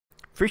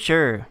For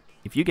sure.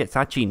 If you get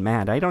Sachin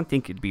mad, I don't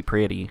think it'd be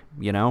pretty,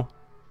 you know?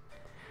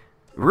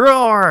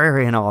 Roar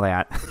and all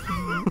that.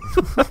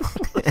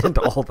 And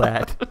all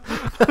that.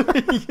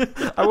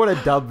 I want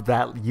to dub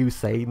that, you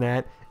saying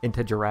that,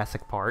 into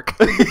Jurassic Park.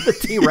 The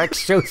T-Rex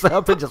shows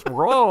up and just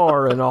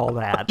roar and all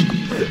that.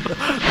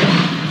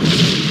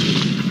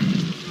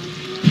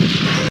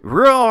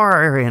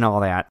 Roar and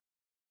all that.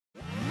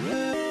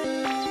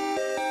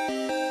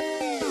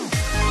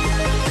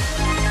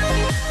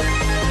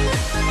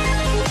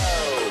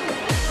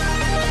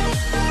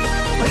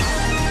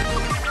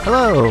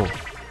 Hello.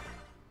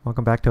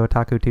 Welcome back to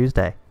Otaku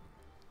Tuesday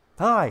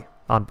Hi.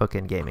 on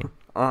Bookend Gaming.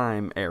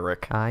 I'm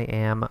Eric. I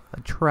am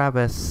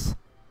Travis.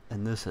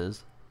 And this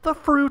is the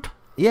fruit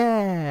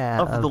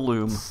Yeah. of the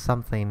loom.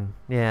 Something.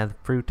 Yeah, the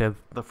fruit of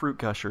The fruit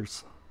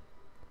gushers.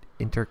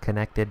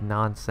 interconnected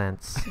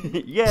nonsense.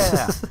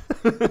 Yeah.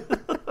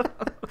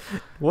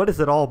 What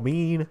does it all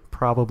mean?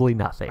 Probably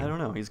nothing. I don't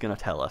know. He's going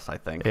to tell us, I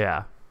think.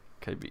 Yeah.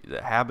 Could be.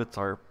 The habits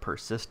are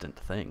persistent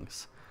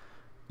things.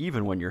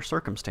 Even when your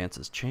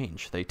circumstances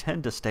change, they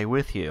tend to stay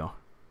with you.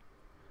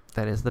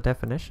 That is the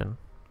definition.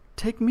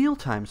 Take meal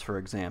times, for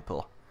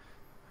example.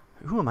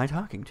 Who am I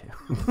talking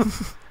to?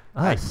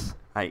 Us.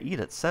 I eat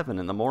at 7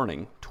 in the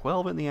morning,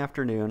 12 in the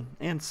afternoon,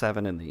 and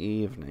 7 in the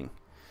evening.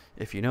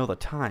 If you know the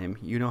time,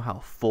 you know how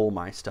full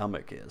my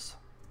stomach is.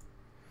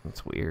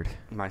 That's weird.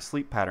 My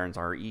sleep patterns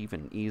are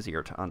even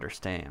easier to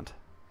understand.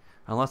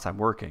 Unless I'm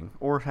working,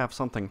 or have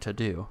something to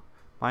do,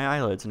 my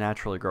eyelids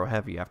naturally grow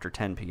heavy after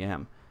 10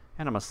 p.m.,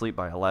 and I'm asleep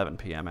by 11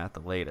 p.m. at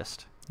the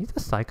latest. He's a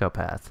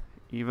psychopath.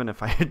 Even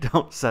if I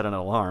don't set an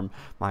alarm,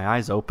 my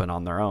eyes open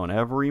on their own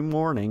every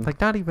morning.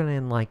 Like, not even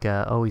in like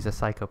oh, he's a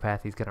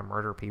psychopath, he's gonna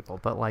murder people,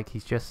 but like he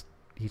just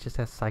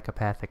has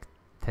psychopathic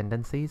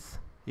tendencies.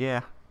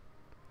 Yeah.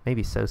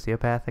 Maybe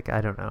sociopathic,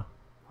 I don't know.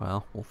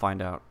 Well, we'll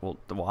find out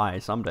why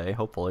someday,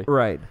 hopefully.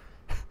 Right.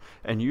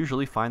 And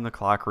usually find the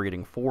clock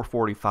reading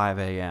 4:45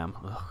 a.m.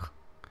 Ugh.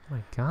 Oh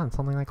my god,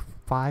 something like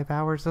 5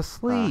 hours of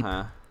sleep.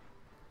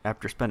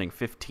 After spending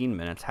 15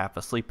 minutes half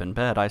asleep in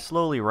bed, I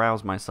slowly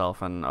rouse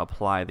myself and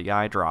apply the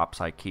eye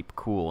drops I keep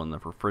cool in the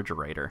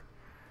refrigerator.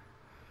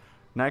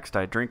 Next,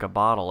 I drink a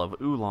bottle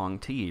of oolong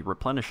tea,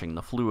 replenishing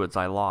the fluids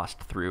I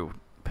lost through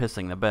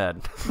pissing the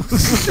bed.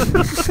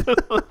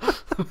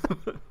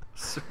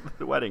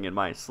 Sweating in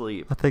my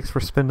sleep. Thanks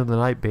for spending the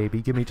night,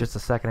 baby. Give me just a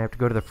second. I have to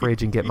go to the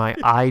fridge and get my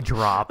eye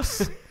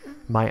drops.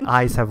 My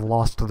eyes have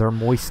lost their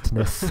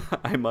moistness.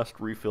 I must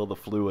refill the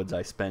fluids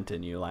I spent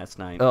in you last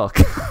night. Oh,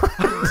 God.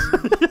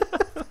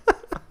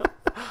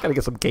 Gotta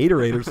get some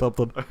Gatorade or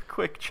something. A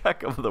quick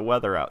check of the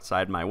weather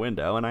outside my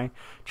window, and I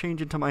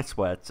change into my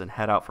sweats and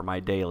head out for my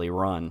daily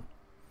run.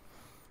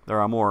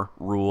 There are more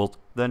rules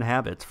than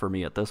habits for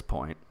me at this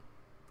point.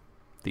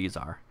 These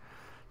are.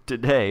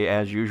 Today,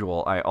 as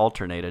usual, I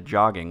alternated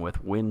jogging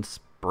with wind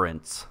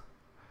sprints,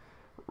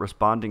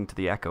 responding to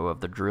the echo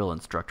of the drill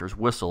instructor's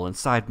whistle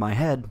inside my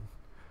head.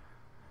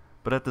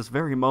 But at this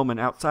very moment,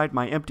 outside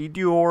my empty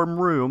dorm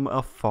room,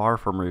 a far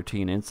from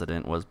routine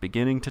incident was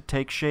beginning to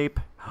take shape.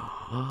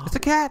 It's a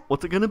cat.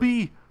 What's it gonna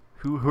be?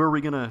 Who are we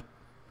gonna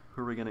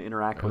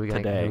interact with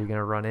today? Who are we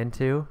gonna run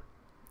into?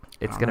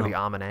 It's gonna be know.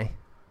 Amane.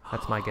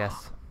 That's my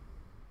guess.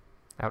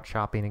 Out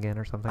shopping again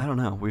or something. I don't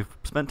know. We've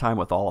spent time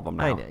with all of them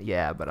now. I know,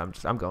 yeah, but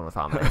I'm going with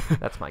Amane.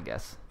 That's my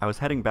guess. I was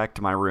heading back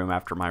to my room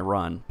after my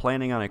run,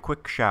 planning on a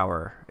quick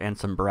shower and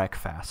some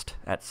breakfast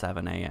at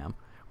 7 a.m.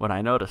 when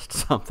I noticed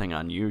something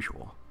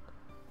unusual.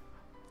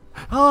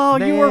 Oh,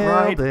 you were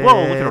right. Nailed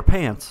Whoa, look at it. her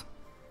pants.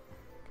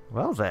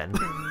 Well then.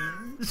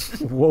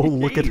 Whoa,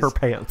 look at her Jeez.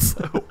 pants.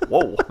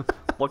 Whoa,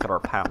 look at her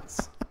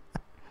pants.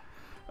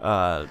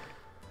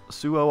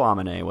 Suo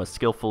Amane was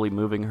skillfully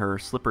moving her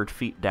slippered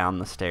feet down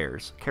the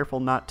stairs,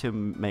 careful not to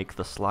make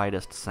the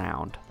slightest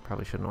sound.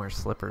 Probably shouldn't wear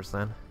slippers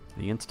then.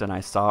 The instant I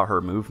saw her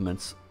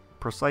movements,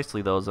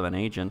 precisely those of an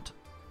agent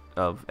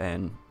on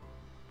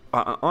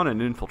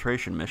an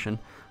infiltration mission,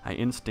 I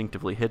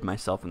instinctively hid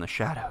myself in the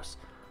shadows.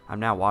 I'm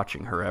now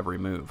watching her every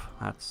move.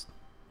 That's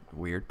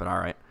weird, but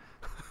alright.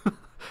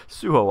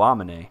 Suo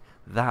Amane,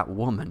 that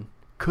woman.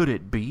 Could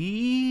it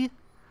be?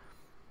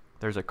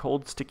 There's a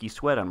cold, sticky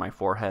sweat on my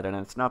forehead, and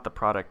it's not the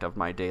product of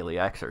my daily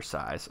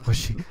exercise. Was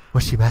she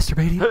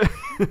masturbating?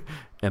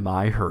 Am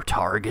I her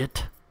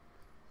target?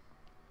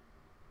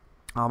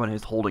 Amane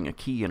is holding a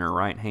key in her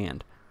right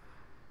hand.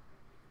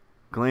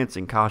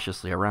 Glancing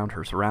cautiously around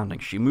her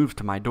surroundings, she moves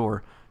to my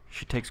door.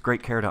 She takes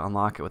great care to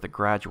unlock it with a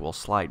gradual,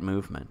 slight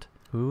movement.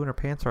 Ooh, and her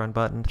pants are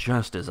unbuttoned.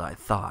 Just as I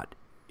thought.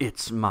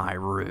 It's my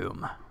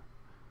room.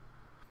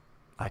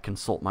 I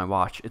consult my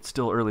watch. It's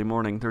still early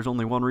morning. There's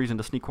only one reason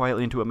to sneak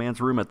quietly into a man's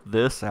room at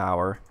this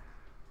hour.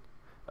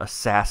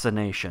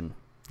 Assassination.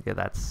 Yeah,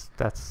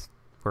 that's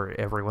where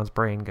everyone's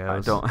brain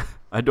goes.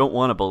 I don't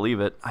want to believe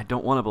it. I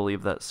don't want to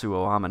believe that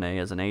Suo Amane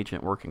is an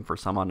agent working for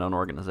some unknown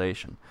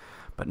organization.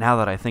 But now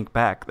that I think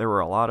back, there were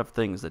a lot of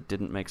things that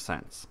didn't make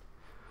sense.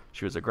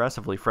 She was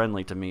aggressively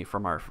friendly to me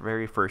from our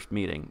very first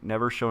meeting,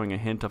 never showing a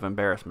hint of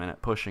embarrassment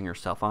at pushing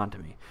herself onto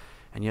me,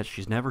 and yet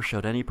she's never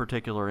showed any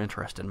particular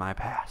interest in my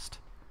past.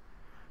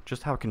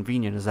 Just how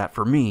convenient is that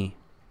for me?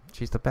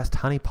 She's the best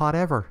honeypot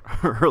ever.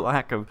 Her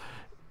lack of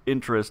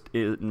interest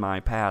in my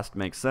past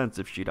makes sense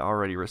if she'd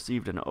already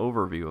received an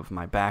overview of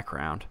my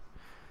background.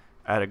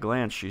 At a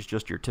glance, she's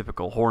just your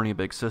typical horny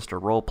big sister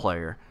role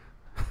player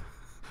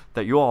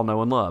that you all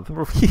know and love.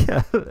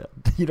 Yeah,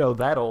 you know,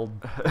 that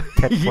old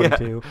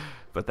catch-22.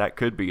 But that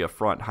could be a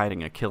front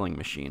hiding a killing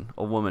machine,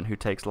 a woman who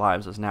takes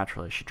lives as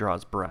naturally as she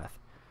draws breath.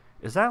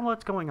 Is that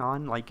what's going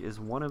on? Like, is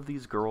one of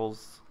these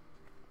girls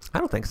I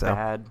don't think so.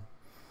 bad?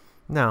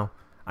 No.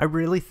 I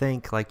really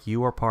think, like,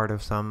 you are part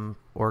of some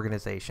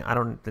organization. I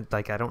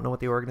don't know what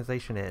the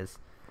organization is,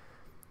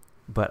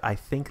 but I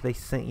think they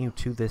sent you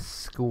to this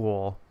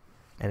school,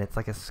 and it's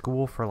like a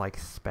school for, like,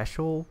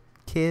 special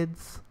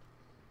kids.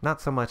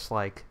 Not so much,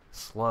 like,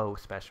 slow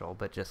special,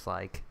 but just,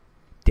 like,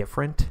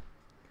 different.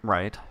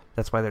 Right.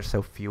 That's why there's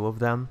so few of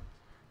them.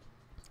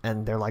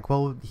 And they're like,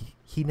 well,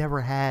 he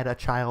never had a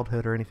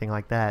childhood or anything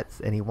like that,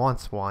 and he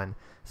wants one,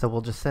 so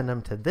we'll just send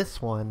him to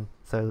this one,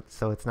 so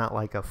it's not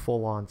like a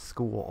full-on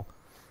school.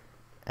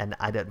 And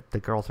the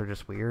girls are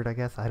just weird, I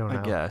guess. I don't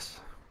know. I guess.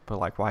 But,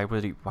 like, why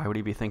would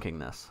he be thinking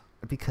this?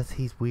 Because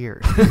he's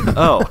weird.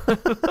 Oh.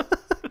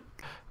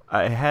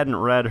 I hadn't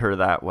read her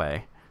that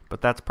way,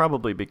 but that's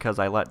probably because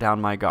I let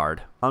down my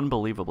guard.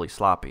 Unbelievably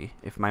sloppy.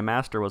 If my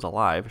master was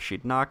alive,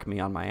 she'd knock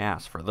me on my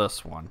ass for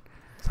this one.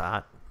 It's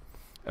hot.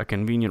 A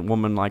convenient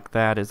woman like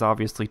that is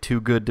obviously too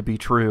good to be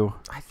true.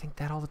 I think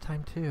that all the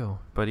time, too.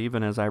 But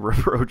even as I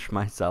reproach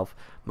myself,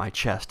 my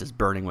chest is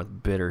burning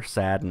with bitter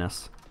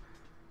sadness.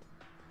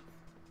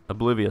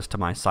 Oblivious to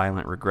my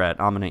silent regret,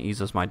 Amane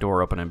eases my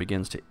door open and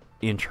begins to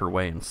inch her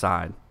way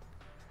inside.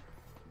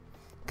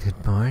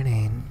 Good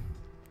morning.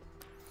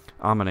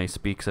 Amane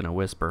speaks in a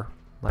whisper,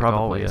 Like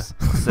probably always.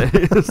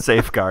 a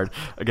safeguard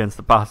against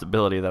the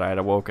possibility that I had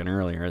awoken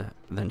earlier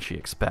than she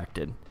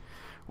expected.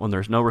 When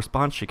there's no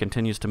response, she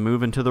continues to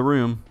move into the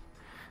room.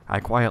 I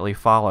quietly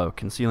follow,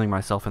 concealing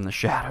myself in the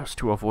shadows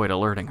to avoid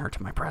alerting her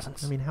to my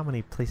presence. I mean, how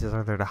many places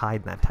are there to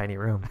hide in that tiny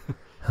room?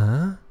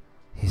 Huh?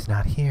 He's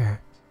not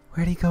here.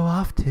 Where'd he go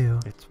off to?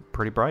 It's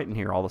pretty bright in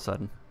here all of a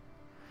sudden.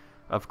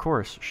 Of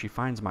course, she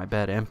finds my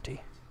bed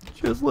empty.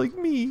 Just like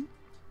me.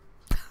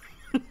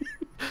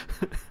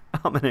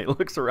 Amane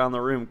looks around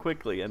the room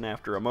quickly and,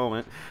 after a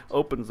moment,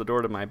 opens the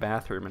door to my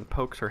bathroom and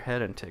pokes her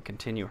head in to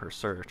continue her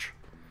search.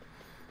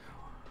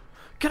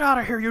 Get out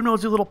of here, you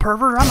nosy little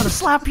pervert! I'm gonna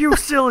slap you,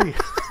 silly!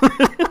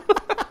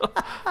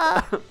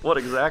 What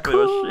exactly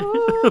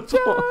was she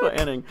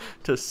planning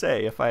to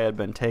say if I had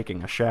been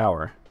taking a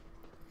shower?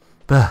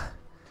 Bah.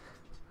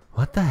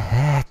 What the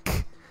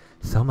heck?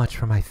 So much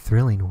for my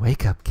thrilling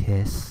wake-up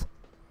kiss.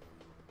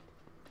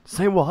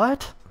 Say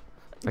what?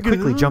 I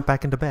quickly jump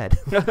back into bed.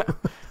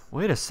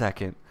 Wait a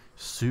second.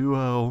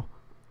 Suo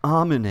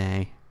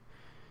Amane.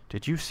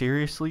 Did you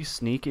seriously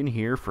sneak in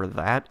here for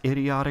that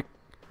idiotic...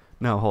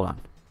 No, hold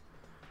on.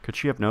 Could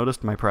she have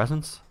noticed my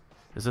presence?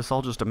 Is this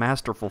all just a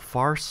masterful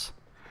farce?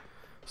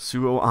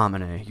 Suo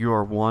Amane, you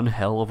are one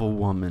hell of a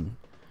woman.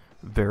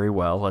 Very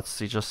well, let's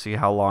see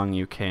how long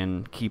you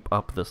can keep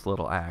up this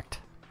little act.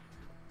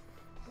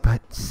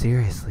 But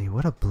seriously,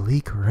 what a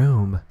bleak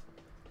room.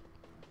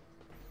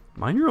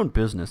 Mind your own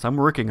business. I'm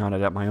working on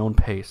it at my own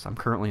pace. I'm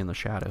currently in the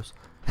shadows.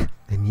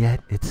 And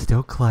yet, it's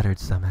still cluttered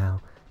somehow.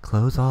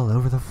 Clothes all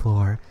over the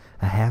floor.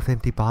 A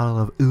half-empty bottle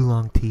of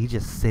oolong tea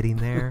just sitting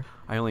there.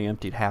 I only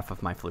emptied half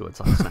of my fluids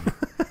last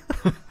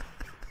night.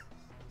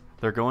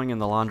 They're going in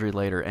the laundry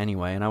later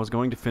anyway, and I was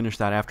going to finish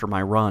that after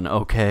my run,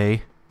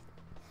 okay?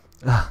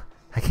 Ugh,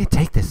 I can't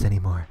take this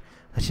anymore.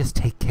 Let's just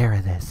take care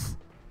of this.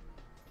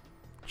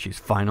 She's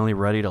finally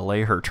ready to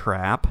lay her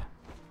trap.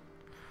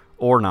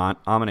 Or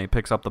not, Amane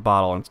picks up the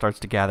bottle and starts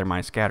to gather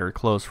my scattered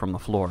clothes from the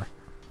floor.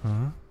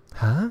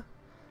 Huh?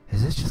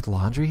 Is this just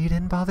laundry you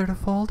didn't bother to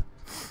fold?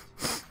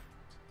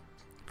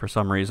 For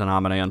some reason,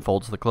 Amane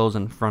unfolds the clothes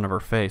in front of her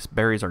face,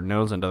 buries her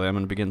nose into them,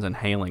 and begins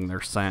inhaling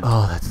their scent.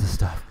 Oh, that's the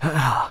stuff.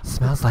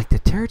 Smells like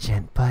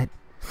detergent, but...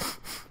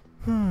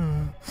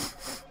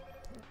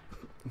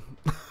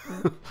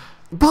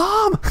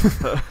 Bomb!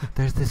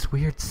 There's this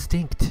weird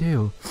stink,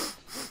 too.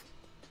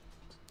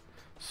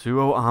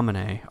 Suo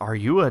Amane, are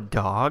you a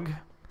dog?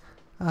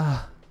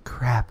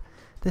 Crap.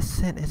 This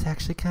scent is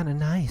actually kind of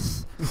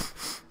nice.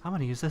 I'm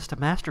gonna use this to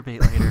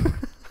masturbate later.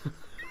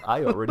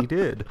 I already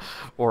did.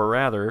 Or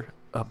rather,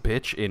 a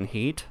bitch in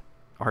heat?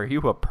 Are you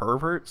a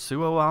pervert,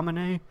 Suo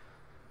Amane?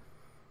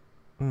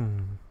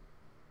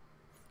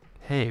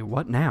 Hey,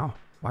 what now?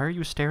 Why are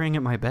you staring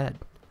at my bed?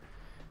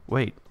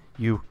 Wait,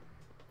 you...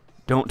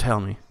 Don't tell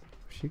me.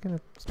 Is she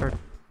gonna start...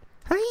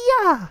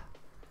 Hi-ya!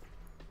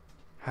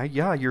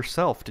 Hi-ya,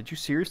 yourself. Did you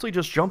seriously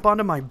just jump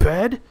onto my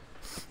bed?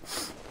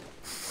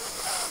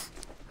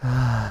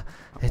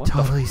 It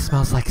totally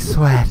smells like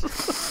sweat.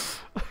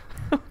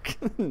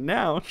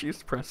 Now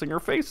she's pressing her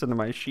face into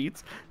my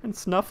sheets and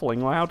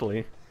snuffling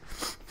loudly.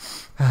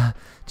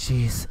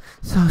 Jeez,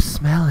 so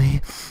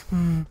smelly.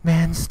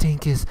 Man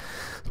stink is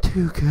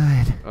too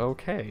good.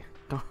 Okay.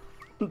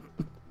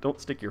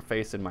 Don't stick your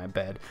face in my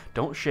bed.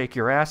 Don't shake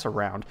your ass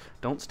around.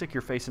 Don't stick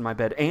your face in my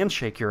bed and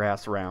shake your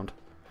ass around.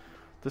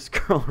 This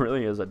girl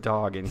really is a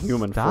dog in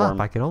human Stop,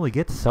 form. I can only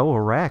get so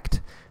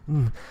erect.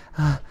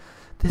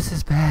 This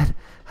is bad.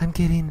 I'm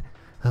getting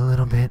a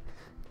little bit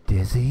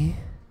dizzy.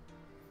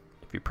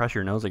 If you press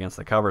your nose against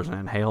the covers and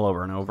inhale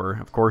over and over,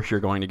 of course you're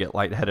going to get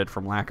lightheaded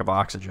from lack of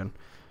oxygen.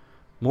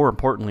 More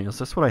importantly, is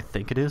this what I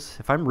think it is?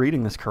 If I'm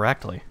reading this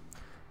correctly.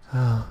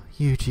 Oh,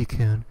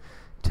 Yuuji-kun,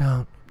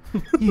 don't.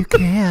 You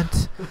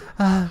can't.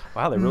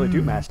 Wow, they really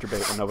do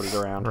masturbate when nobody's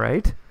around.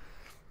 Right?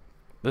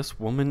 This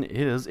woman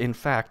is, in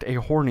fact, a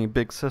horny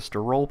big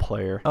sister role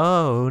player.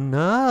 Oh,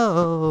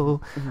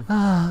 no.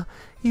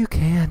 You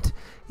can't.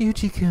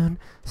 Yuuji-kun,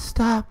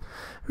 stop.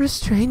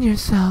 Restrain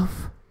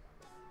yourself.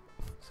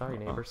 Sorry,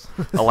 neighbors.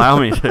 Allow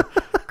me to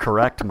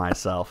correct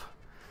myself.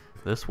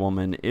 This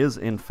woman is,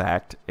 in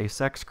fact, a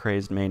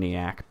sex-crazed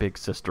maniac big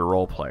sister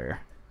role player.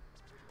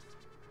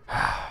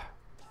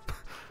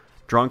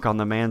 Drunk on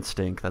the man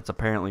stink that's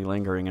apparently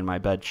lingering in my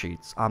bed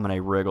sheets,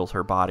 Amane wriggles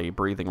her body,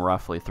 breathing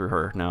roughly through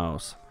her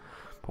nose.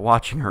 But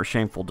watching her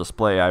shameful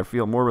display, I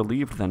feel more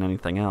relieved than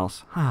anything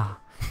else. How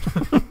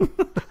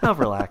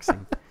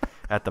relaxing.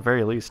 At the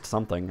very least,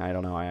 something. I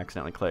don't know, I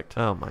accidentally clicked.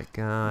 Oh my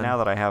god. Now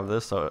that I have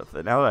this, now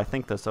that I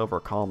think this over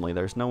calmly,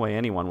 there's no way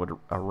anyone would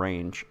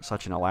arrange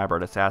such an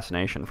elaborate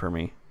assassination for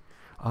me.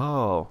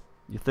 Oh,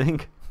 you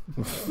think?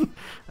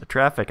 A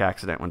traffic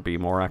accident would be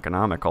more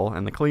economical,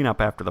 and the cleanup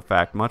after the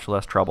fact much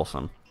less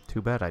troublesome.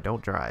 Too bad I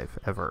don't drive,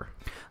 ever.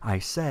 I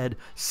said,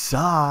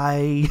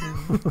 sigh.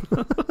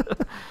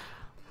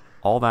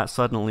 All that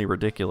suddenly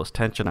ridiculous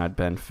tension I'd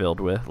been filled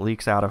with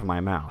leaks out of my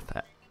mouth.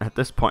 At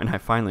this point, I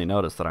finally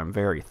notice that I'm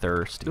very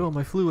thirsty. Oh,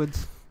 my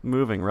fluids.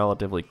 Moving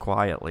relatively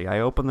quietly, I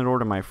open the door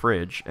to my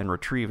fridge and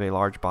retrieve a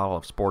large bottle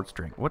of sports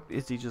drink. What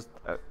is he just...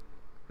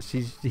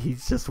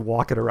 He's just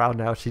walking around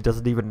now. She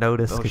doesn't even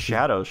notice. Those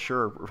shadows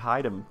sure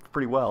hide him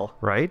pretty well.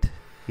 Right?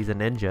 He's a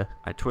ninja.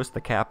 I twist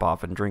the cap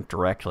off and drink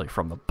directly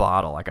from the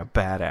bottle like a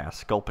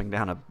badass, gulping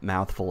down a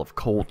mouthful of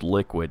cold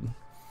liquid.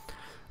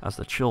 As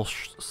the chill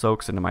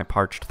soaks into my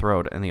parched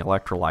throat and the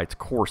electrolytes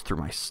course through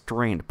my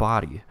strained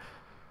body,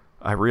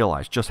 I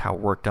realize just how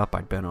worked up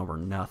I'd been over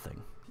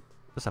nothing.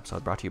 This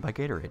episode brought to you by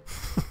Gatorade.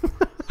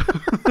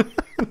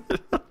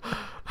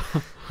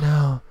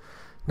 No,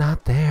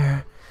 not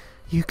there.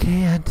 You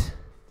can't.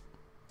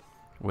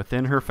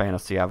 Within her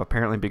fantasy, I've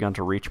apparently begun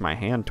to reach my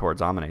hand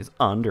towards Amane's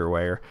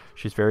underwear.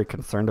 She's very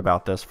concerned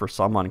about this for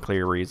some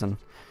unclear reason.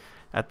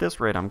 At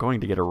this rate, I'm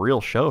going to get a real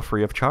show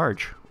free of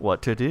charge.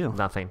 What to do?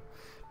 Nothing.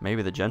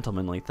 Maybe the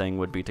gentlemanly thing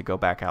would be to go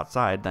back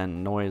outside,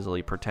 then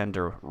noisily pretend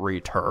to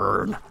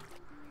return.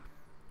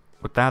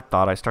 With that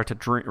thought, I start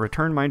to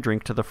return my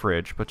drink to the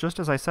fridge, but just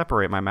as I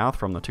separate my mouth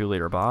from the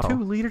 2-liter bottle...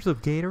 2 liters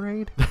of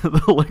Gatorade?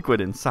 the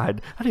liquid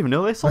inside. I didn't even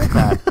know they sold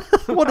that.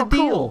 What a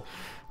deal!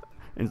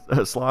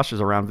 It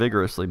sloshes around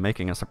vigorously,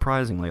 making a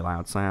surprisingly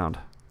loud sound.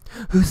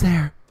 Who's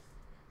there?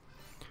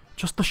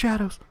 Just the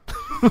shadows.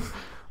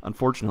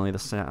 Unfortunately, the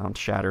sound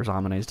shatters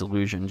Amane's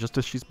delusion, just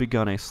as she's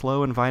begun a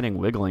slow, inviting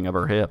wiggling of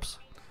her hips.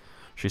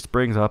 She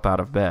springs up out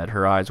of bed,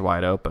 her eyes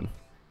wide open.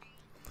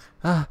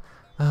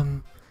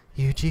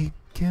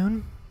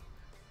 Yuuji-kun?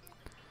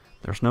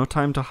 There's no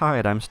time to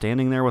hide. I'm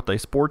standing there with a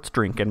sports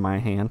drink in my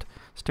hand,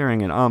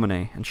 staring at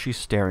Amane, and she's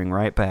staring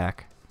right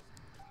back.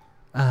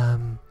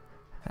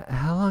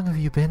 How long have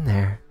you been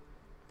there?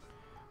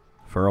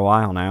 For a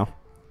while now.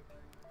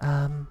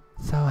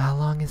 So how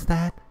long is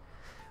that?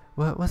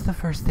 What was the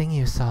first thing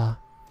you saw?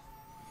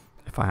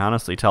 If I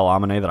honestly tell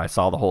Amane that I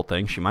saw the whole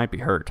thing, she might be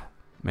hurt.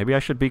 Maybe I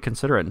should be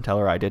considerate and tell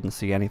her I didn't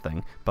see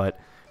anything, but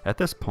at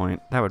this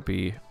point, that would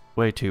be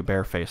way too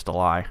barefaced a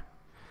lie.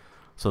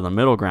 So the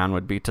middle ground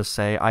would be to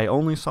say I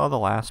only saw the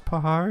last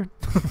part.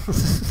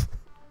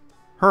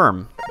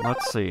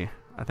 Let's see.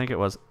 I think it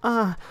was,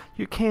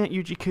 you can't,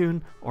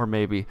 Yuuji-kun, or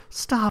maybe,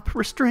 stop,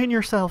 restrain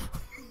yourself.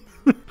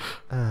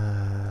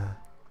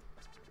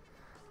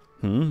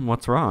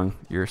 What's wrong?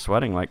 You're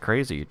sweating like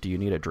crazy. Do you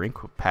need a drink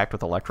packed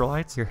with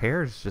electrolytes? Your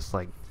hair is just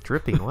like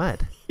dripping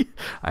wet.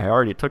 I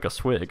already took a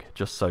swig,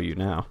 just so you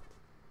know.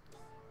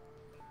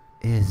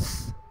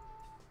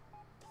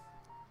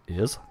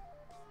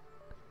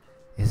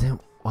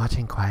 Isn't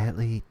watching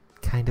quietly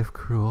kind of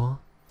cruel?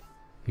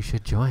 You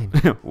should join.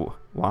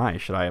 Why?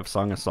 Should I have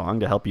sung a song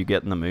to help you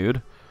get in the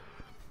mood?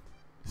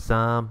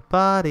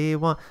 Somebody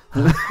want...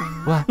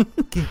 What?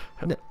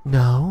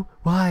 No.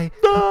 Why?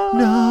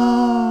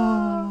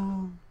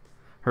 No.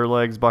 Her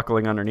legs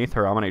buckling underneath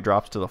her, Amane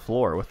drops to the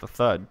floor with a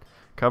thud,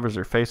 covers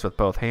her face with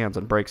both hands,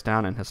 and breaks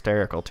down in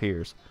hysterical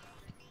tears.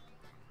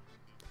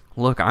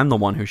 Look, I'm the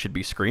one who should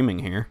be screaming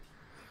here.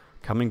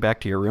 Coming back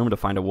to your room to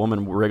find a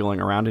woman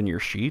wriggling around in your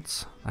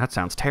sheets? That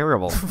sounds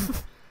terrible.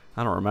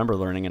 I don't remember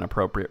learning an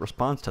appropriate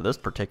response to this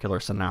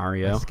particular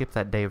scenario. I skipped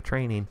that day of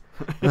training.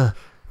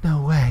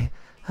 No way.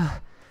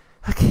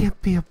 I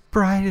can't be a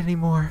bride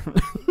anymore.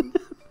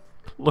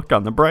 Look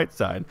on the bright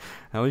side.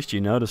 At least you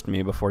noticed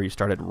me before you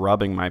started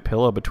rubbing my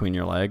pillow between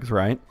your legs,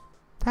 right?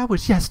 That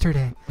was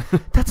yesterday.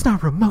 That's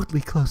not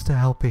remotely close to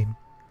helping.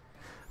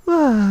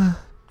 Wah.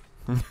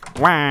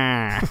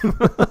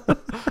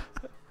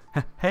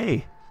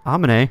 Hey,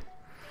 Amane.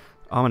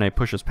 Amane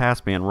pushes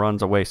past me and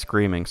runs away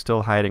screaming,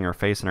 still hiding her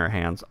face in her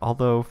hands,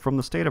 although from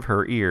the state of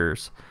her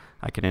ears,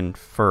 I can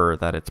infer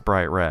that it's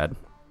bright red.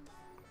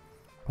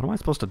 What am I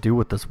supposed to do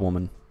with this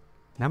woman?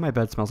 Now my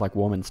bed smells like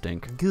woman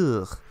stink.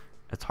 Ugh.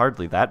 It's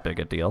hardly that big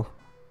a deal.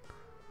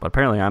 But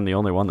apparently I'm the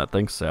only one that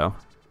thinks so.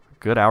 A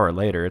good hour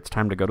later, it's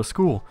time to go to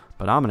school,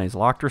 but Amane's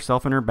locked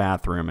herself in her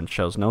bathroom and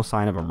shows no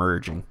sign of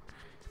emerging.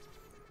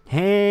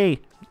 Hey,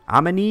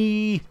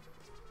 Amane!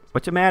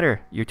 What's the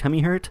matter? Your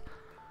tummy hurt?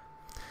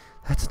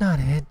 That's not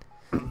it.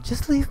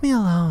 Just leave me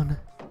alone.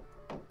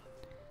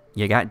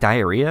 You got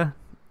diarrhea?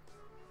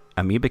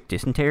 Amoebic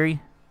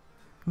dysentery?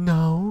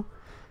 No.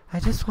 I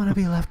just want to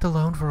be left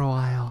alone for a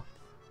while.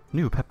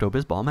 New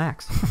Pepto-Bismol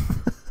Max.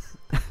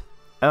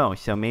 Oh,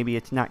 so maybe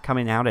it's not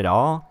coming out at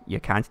all? You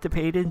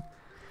constipated?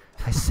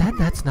 I said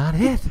that's not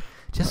it.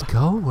 Just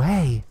go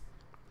away.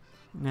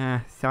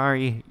 Nah,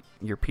 sorry.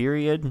 Your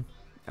period?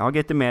 I'll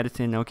get the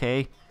medicine,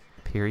 okay?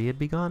 Period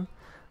be gone?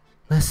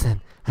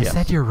 Listen, I Yes.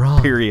 said you're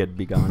wrong. Period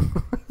be gone.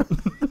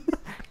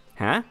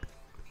 Huh?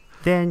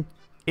 Then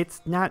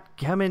it's not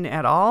coming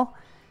at all?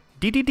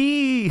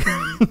 DDD!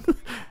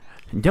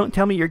 Don't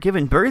tell me you're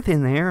giving birth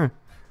in there.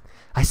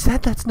 I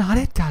said that's not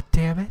it,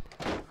 goddammit.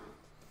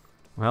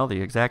 Well,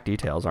 the exact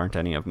details aren't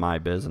any of my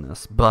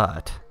business,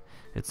 but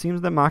it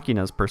seems that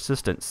Machina's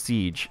persistent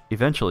siege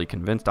eventually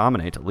convinced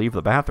Amane to leave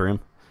the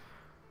bathroom.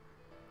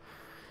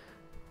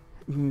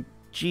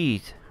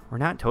 Geez,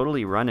 we're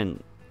totally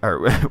running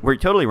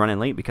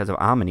late because of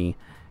Amane.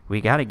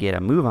 We gotta get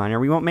a move on or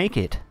we won't make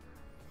it.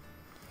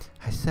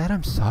 I said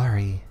I'm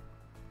sorry.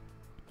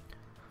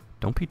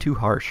 Don't be too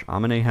harsh.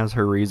 Amane has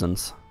her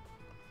reasons.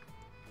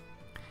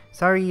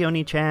 Sorry,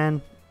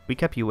 Oni-chan. We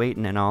kept you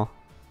waiting and all.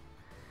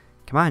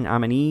 Come on,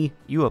 Amane.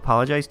 You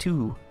apologize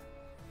too.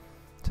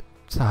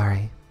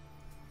 Sorry.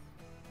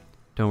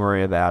 Don't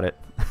worry about it.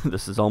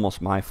 This is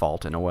almost my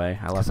fault in a way.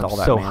 I left all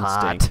that so man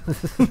hot.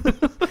 stink.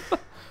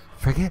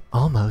 Forget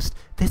almost.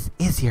 This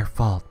is your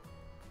fault.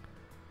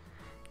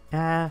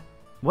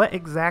 What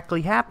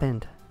exactly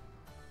happened?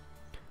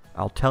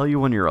 I'll tell you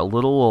when you're a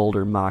little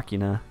older,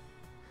 Machina.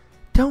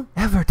 Don't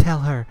ever tell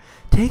her.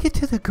 Take it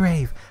to the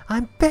grave.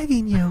 I'm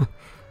begging you.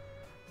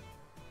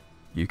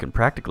 You can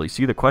practically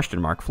see the question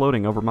mark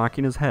floating over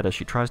Machina's head as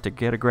she tries to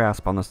get a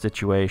grasp on the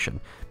situation.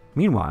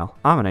 Meanwhile,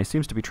 Amane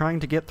seems to be trying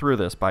to get through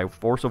this by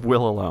force of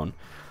will alone.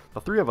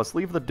 The three of us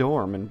leave the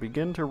dorm and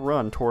begin to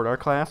run toward our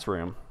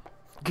classroom.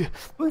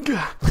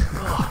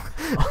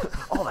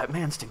 All that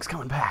man stink's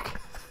coming back.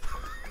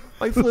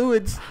 My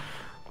fluids.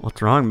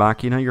 What's wrong,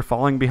 Machina? You're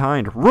falling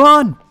behind.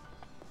 Run!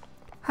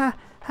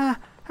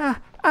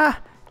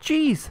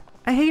 Jeez,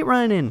 I hate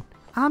running.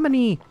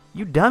 Amane,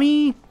 you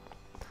dummy.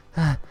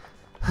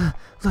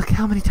 Look,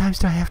 how many times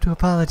do I have to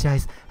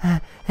apologize?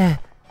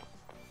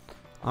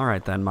 All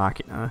right then,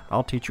 Machina.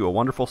 I'll teach you a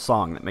wonderful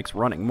song that makes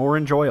running more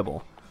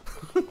enjoyable.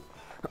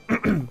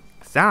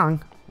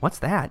 Song? What's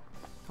that?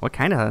 What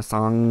kind of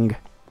song?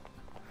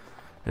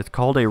 It's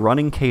called a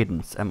running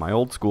cadence. At my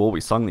old school,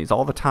 we sung these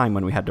all the time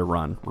when we had to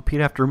run.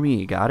 Repeat after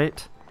me, got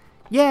it?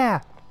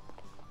 Yeah!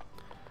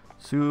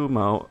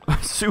 Suo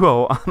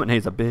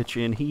Amane's a bitch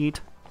in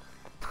heat.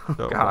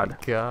 Oh God. my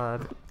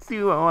God.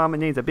 Suo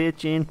Amane's a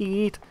bitch in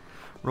heat.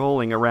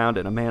 Rolling around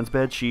in a man's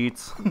bed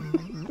sheets.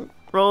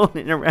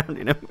 Rolling around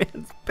in a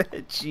man's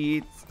bed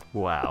sheets.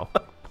 Wow.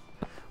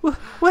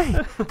 Wait,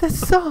 the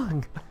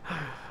song.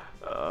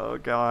 Oh,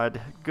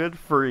 God. Good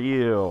for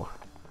you.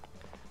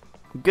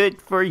 Good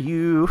for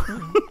you.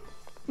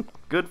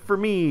 Good for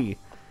me.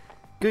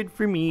 Good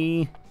for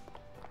me.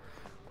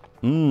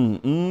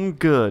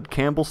 Good.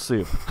 Campbell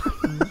soup.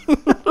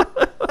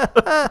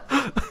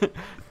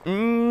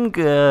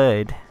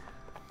 Good.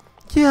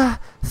 Yeah,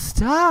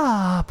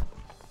 stop.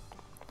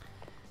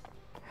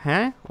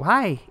 Huh?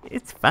 Why?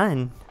 It's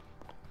fun.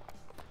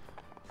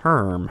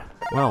 Herm.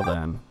 Well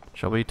then,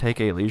 shall we take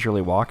a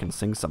leisurely walk and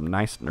sing some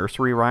nice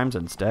nursery rhymes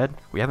instead?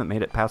 We haven't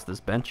made it past this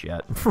bench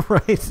yet.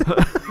 Right.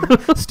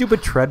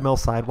 Stupid treadmill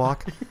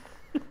sidewalk.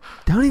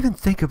 Don't even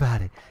think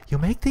about it. You'll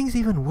make things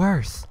even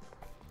worse.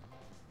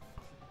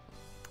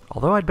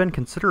 Although I'd been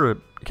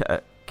considerately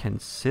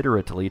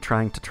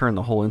trying to turn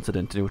the whole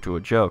incident into a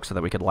joke so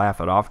that we could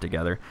laugh it off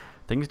together,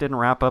 things didn't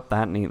wrap up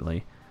that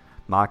neatly.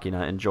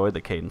 Machina enjoyed the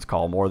cadence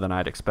call more than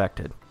I'd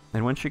expected,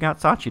 and when she got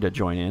Sachi to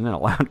join in a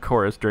loud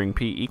chorus during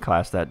PE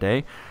class that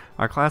day,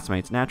 our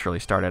classmates naturally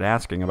started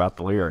asking about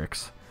the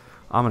lyrics.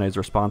 Amane's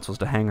response was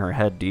to hang her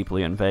head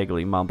deeply and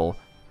vaguely mumble,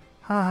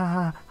 "Ha ha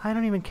ha, I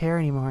don't even care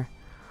anymore."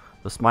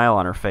 The smile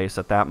on her face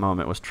at that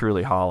moment was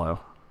truly hollow.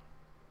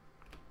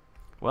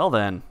 Well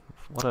then,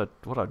 what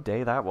a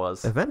day that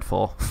was.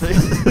 Eventful.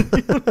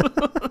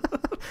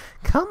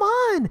 Come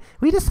on!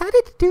 We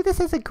decided to do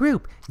this as a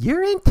group.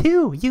 You're in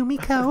too,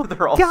 Yumiko.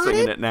 They're all Got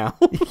singing it now.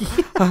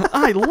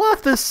 I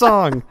love this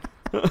song!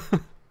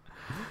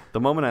 The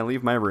moment I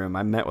leave my room,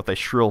 I'm met with a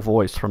shrill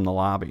voice from the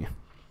lobby.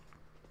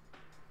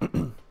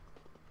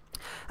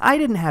 I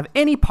didn't have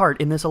any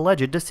part in this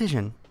alleged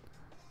decision.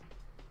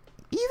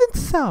 Even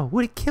so,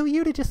 would it kill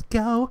you to just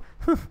go?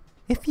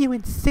 If you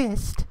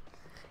insist.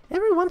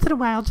 Every once in a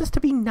while, just to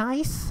be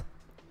nice.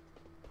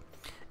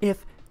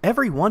 If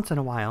every once in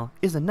a while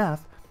is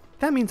enough,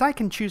 that means I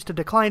can choose to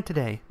decline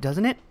today,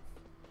 doesn't it?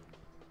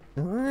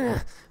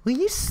 Ugh, will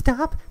you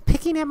stop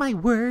picking at my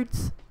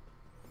words?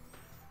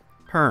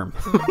 Herm.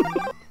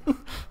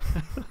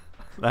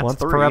 That's Once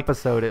 3. per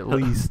episode, at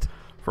least.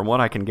 From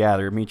what I can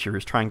gather, Michiru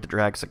is trying to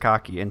drag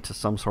Sakaki into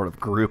some sort of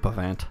group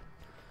event.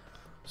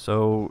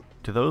 So,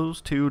 do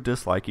those two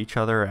dislike each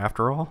other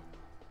after all?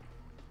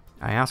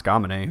 I ask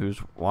Amane,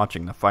 who's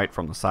watching the fight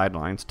from the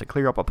sidelines, to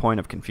clear up a point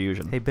of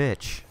confusion. Hey,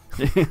 bitch.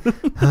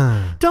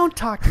 Don't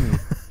talk to me.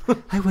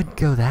 I wouldn't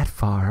go that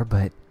far,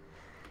 but,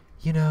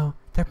 you know,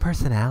 their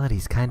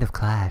personalities kind of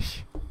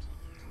clash.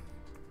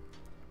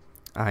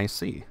 I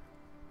see.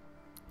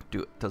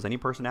 Does any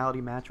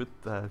personality match with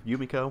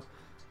Yumiko?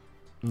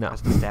 No.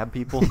 Has to stab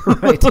people?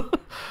 Right.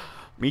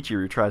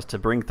 Michiru tries to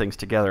bring things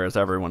together as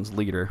everyone's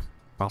leader,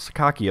 while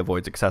Sakaki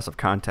avoids excessive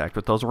contact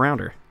with those around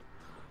her.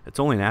 It's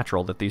only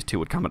natural that these two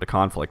would come into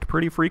conflict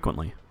pretty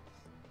frequently.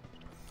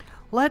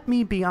 Let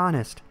me be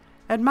honest.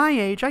 At my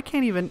age, I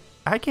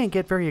can't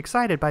get very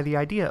excited by the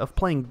idea of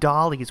playing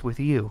dollies with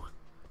you.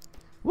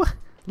 What?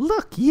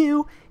 Look,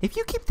 you. If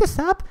you keep this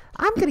up,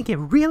 I'm gonna get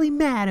really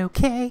mad,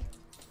 okay?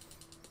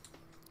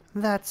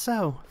 That's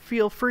so.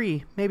 Feel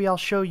free. Maybe I'll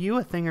show you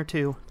a thing or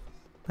two.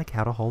 Like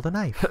how to hold a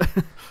knife.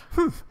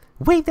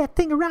 Wave that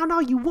thing around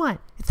all you want.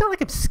 It's not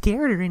like I'm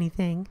scared or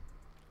anything.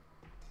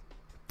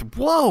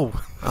 Whoa!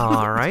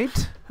 All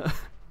right.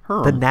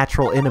 Herm. The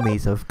natural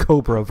enemies of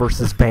Cobra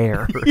versus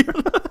Bear.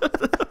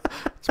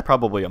 It's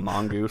probably a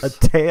mongoose. A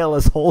tale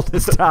as old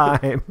as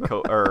time.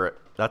 Or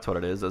that's what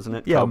it is, isn't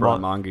it? Yeah, Cobra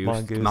and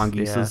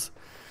mongooses.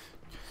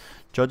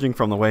 Judging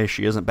from the way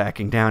she isn't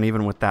backing down,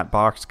 even with that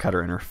box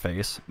cutter in her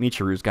face,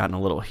 Michiru's gotten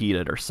a little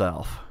heated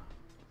herself.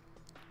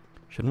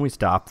 Shouldn't we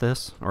stop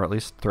this, or at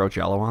least throw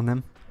Jello on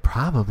them?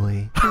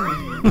 Probably.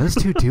 Those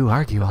two do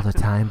argue all the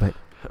time, but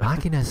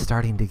Makina's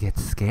starting to get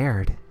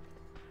scared.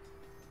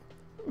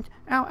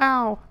 Ow,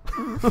 ow.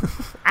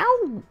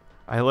 Ow!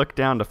 I look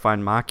down to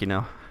find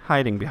Makina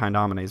hiding behind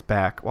Amane's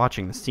back,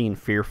 watching the scene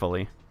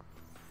fearfully.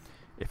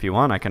 If you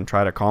want, I can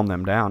try to calm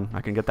them down.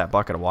 I can get that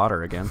bucket of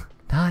water again.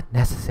 Not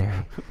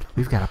necessary.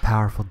 We've got a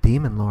powerful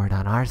demon lord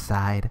on our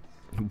side.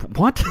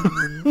 What?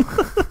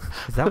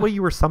 Is that what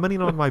you were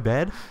summoning on my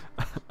bed?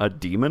 A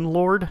demon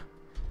lord?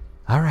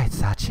 All right,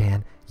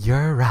 Sachan,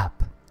 you're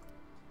up.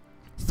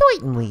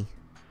 Certainly.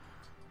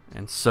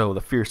 And so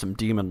the fearsome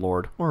demon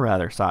lord, or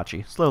rather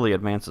Sachi, slowly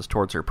advances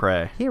towards her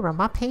prey. Here are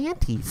my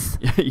panties.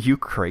 You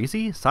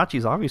crazy?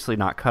 Sachi's obviously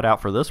not cut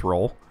out for this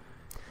role.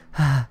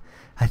 I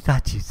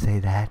thought you'd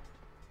say that.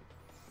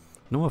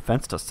 No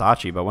offense to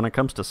Sachi, but when it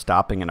comes to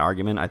stopping an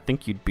argument, I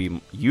think you'd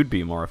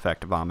be more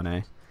effective,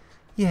 Amane.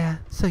 Yeah,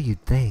 so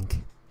you'd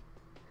think.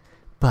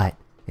 But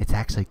it's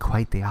actually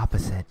quite the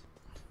opposite.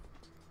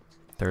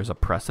 There's a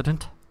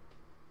precedent?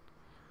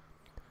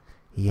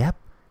 Yep,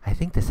 I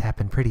think this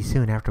happened pretty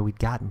soon after we'd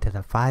gotten to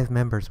the 5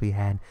 members we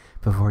had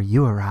before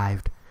you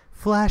arrived.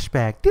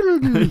 Flashback.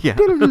 Yeah.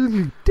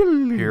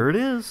 Here it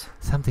is.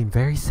 Something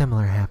very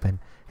similar happened,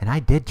 and I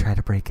did try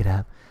to break it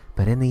up,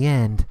 but in the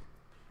end,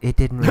 it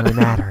didn't really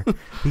matter.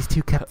 These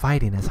two kept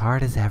fighting as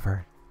hard as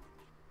ever.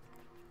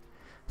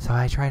 So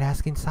I tried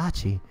asking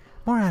Sachi,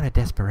 more out of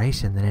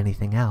desperation than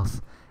anything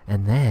else,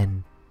 and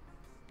then...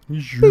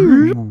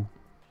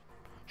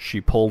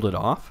 She pulled it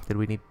off? Did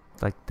we need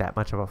like that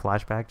much of a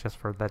flashback just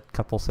for that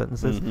couple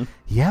sentences? Mm-hmm.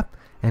 Yep,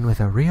 and with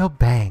a real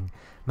bang,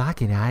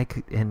 Makina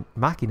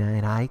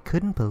and I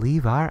couldn't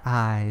believe our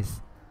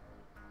eyes.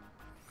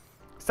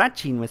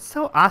 Sachin was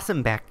so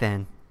awesome back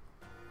then.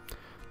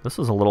 This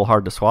is a little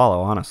hard to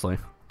swallow, honestly.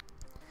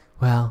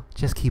 Well,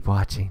 just keep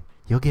watching.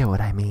 You'll get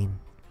what I mean.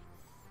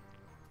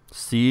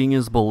 Seeing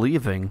is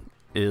believing,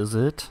 is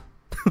it?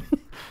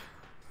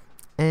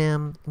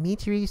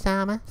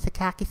 Michiru-sama,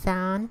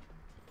 Sakaki-san.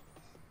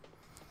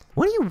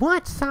 What do you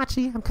want,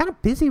 Sachi? I'm kind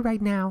of busy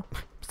right now.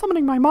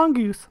 Summoning my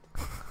mongoose.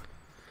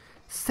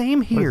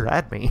 Same here.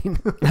 What does that mean?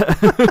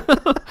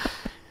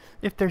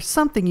 If there's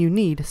something you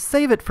need,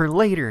 save it for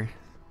later.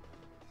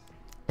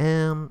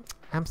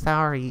 I'm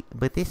sorry,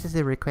 but this is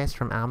a request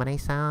from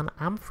Amane-san.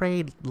 I'm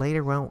afraid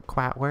later won't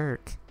quite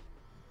work.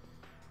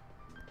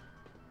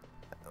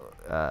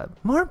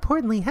 More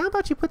importantly, how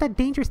about you put that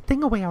dangerous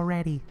thing away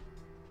already?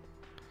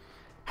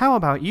 How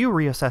about you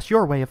reassess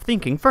your way of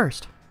thinking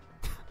first?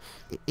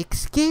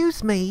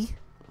 Excuse me.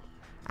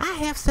 I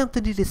have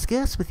something to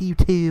discuss with you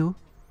two.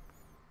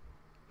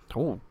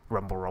 Oh,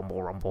 rumble,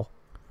 rumble, rumble.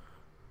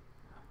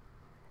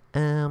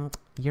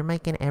 You're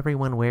making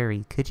everyone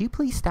worry. Could you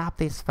please stop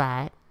this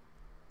fight?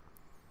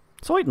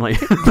 Certainly.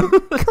 Come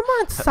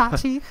on,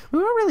 Sachi. We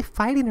weren't really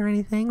fighting or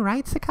anything,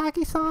 right,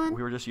 Sakaki-san?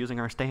 We were just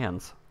using our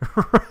stands.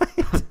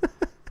 Right.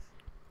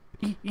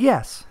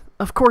 Yes,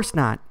 of course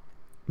not,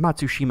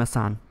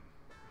 Matsushima-san.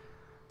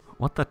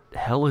 What the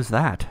hell is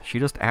that? She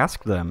just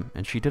asked them,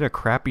 and she did a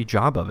crappy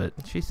job of it.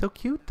 She's so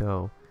cute,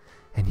 though.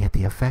 And yet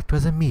the effect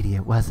was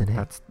immediate, wasn't it?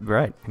 That's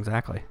right,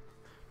 exactly.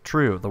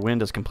 True, the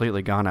wind has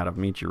completely gone out of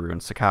Michiru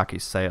and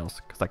Sakaki's sails,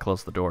 because I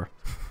closed the door.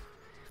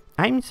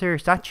 I'm sure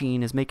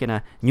Sachin is making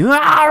a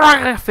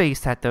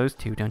face at those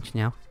two, don't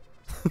you know?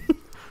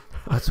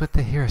 What's with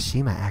the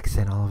Hiroshima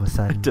accent all of a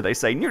sudden? Do they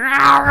say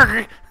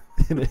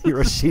In a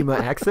Hiroshima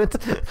accent?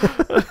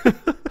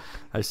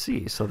 I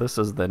see. So this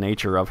is the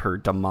nature of her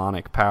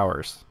demonic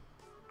powers.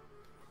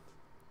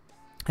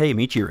 Hey,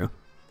 Michiru.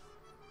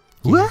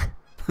 What?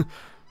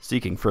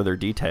 Seeking further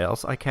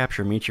details, I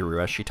capture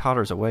Michiru as she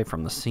totters away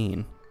from the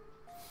scene.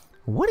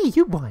 What do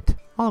you want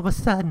all of a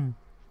sudden?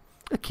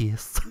 A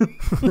kiss.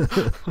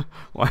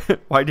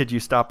 Why did you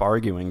stop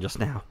arguing just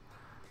now?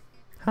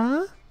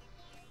 Huh?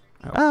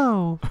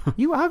 Oh,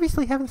 you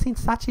obviously haven't seen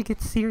Sachi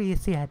get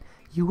serious yet.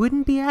 You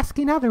wouldn't be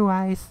asking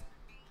otherwise.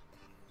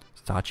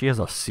 Sachi has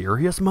a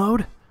serious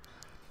mode?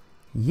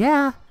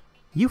 Yeah,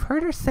 you've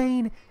heard her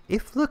saying,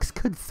 if looks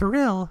could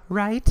thrill,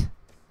 right?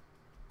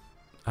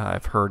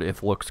 I've heard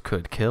if looks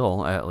could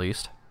kill, at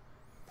least.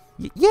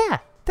 Yeah,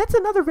 that's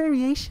another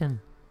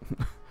variation.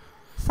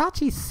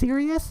 Sachi's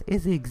serious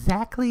is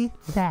exactly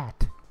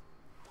that.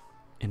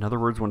 In other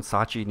words, when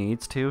Sachi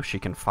needs to, she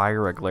can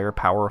fire a glare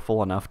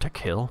powerful enough to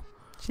kill?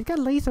 She's got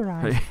laser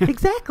eyes.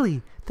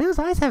 Exactly. Those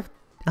eyes have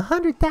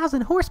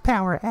 100,000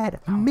 horsepower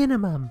at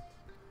minimum.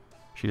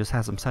 She just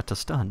has them set to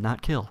stun,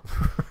 not kill.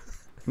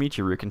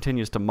 Michiru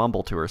continues to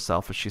mumble to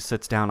herself as she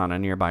sits down on a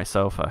nearby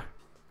sofa.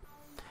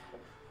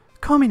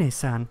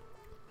 Komine-san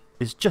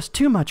is just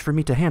too much for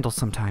me to handle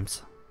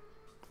sometimes.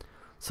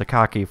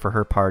 Sakaki, for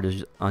her part,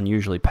 is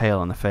unusually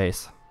pale in the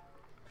face.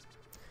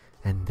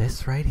 And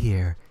this right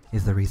here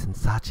is the reason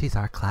Sachi's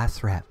our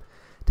class rep,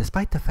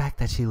 despite the fact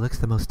that she looks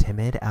the most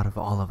timid out of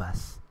all of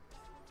us.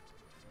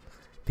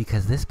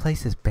 Because this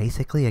place is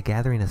basically a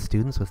gathering of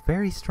students with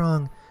very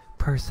strong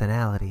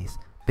personalities.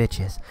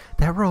 Bitches.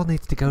 That role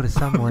needs to go to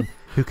someone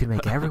who can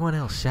make everyone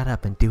else shut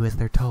up and do as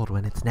they're told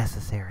when it's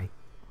necessary.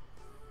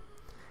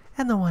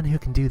 And the one who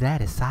can do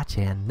that is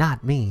Sachan,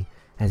 not me,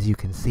 as you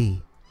can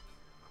see.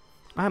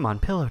 I'm on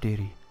pillow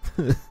duty.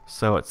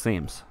 So it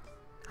seems.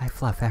 I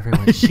fluff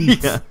everyone's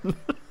sheets.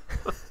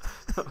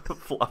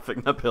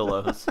 Fluffing the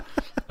pillows.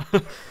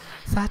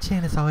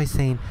 Sachan is always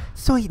saying,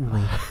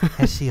 certainly,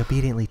 as she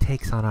obediently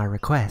takes on our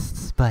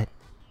requests, but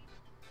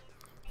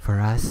for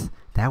us,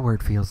 that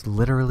word feels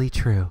literally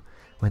true.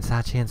 When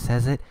Sachan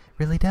says it,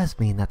 really does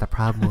mean that the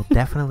problem will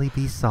definitely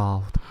be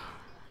solved.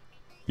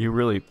 You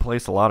really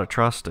place a lot of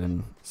trust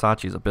in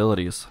Sachi's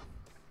abilities.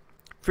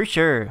 For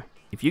sure.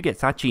 If you get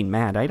Sachi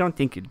mad, I don't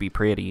think it'd be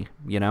pretty,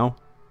 you know?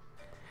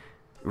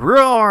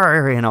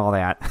 Roar and all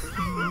that.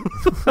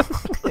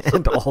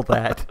 And all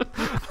that.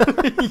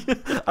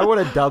 I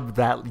want to dub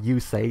that, you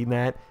saying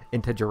that,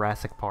 into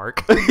Jurassic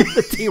Park.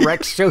 The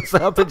T-Rex shows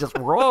up and just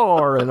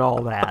roar and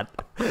all that.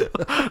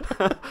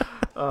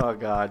 Oh,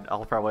 God.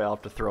 I'll probably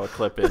have to throw a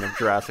clip in of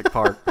Jurassic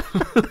Park.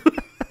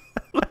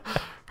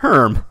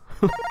 Herm.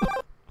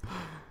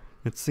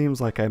 It seems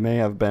like I may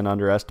have been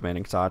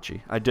underestimating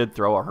Sachi. I did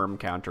throw a Herm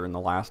counter in the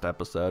last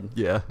episode.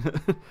 Yeah.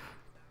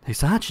 Hey,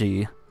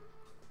 Sachi.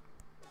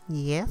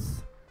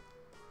 Yes?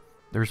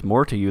 There's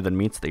more to you than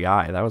meets the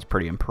eye. That was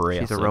pretty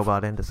impressive. She's a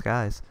robot in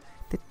disguise.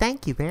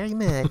 Thank you very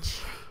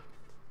much.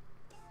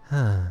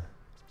 Huh.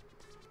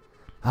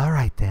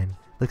 Alright then.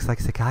 Looks like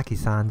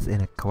Sakaki-san's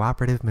in a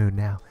cooperative mood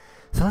now.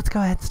 So let's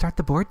go ahead and start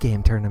the board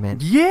game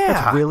tournament. Yeah!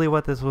 That's really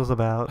what this was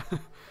about.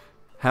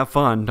 Have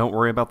fun. Don't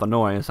worry about the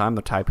noise. I'm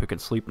the type who can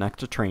sleep next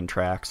to train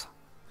tracks.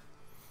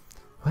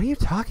 What are you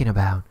talking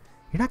about?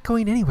 You're not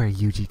going anywhere,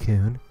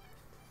 Yuuji-kun.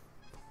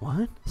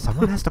 What?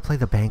 Someone has to play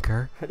the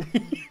banker.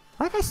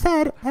 Like I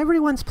said,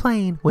 everyone's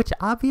playing, which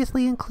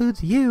obviously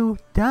includes you,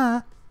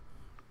 duh.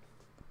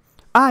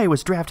 I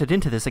was drafted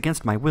into this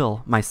against my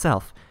will,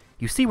 myself.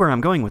 You see where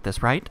I'm going with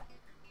this, right?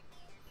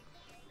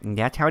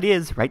 That's how it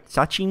is, right,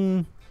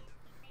 Sachin?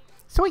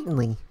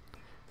 Certainly.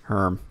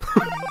 Herm.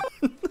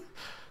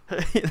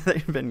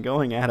 They've been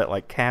going at it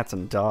like cats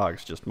and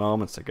dogs just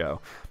moments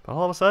ago. But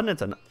all of a sudden,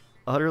 it's an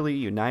utterly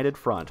united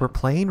front. We're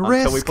playing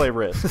Risk. Until we play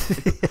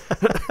Risk.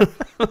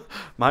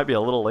 Might be a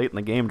little late in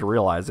the game to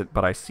realize it,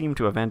 but I seem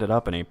to have ended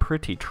up in a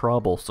pretty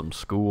troublesome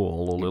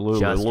school.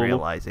 Just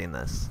realizing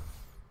this.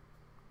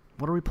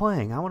 What are we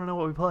playing? I want to know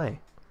what we play.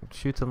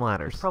 Shoots and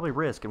ladders. It's probably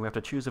Risk, and we have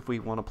to choose if we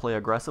want to play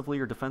aggressively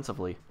or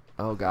defensively.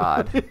 Oh,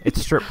 God.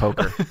 It's strip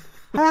poker.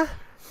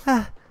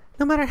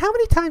 No matter how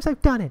many times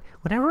I've done it,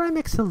 whenever I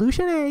mix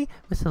solution A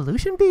with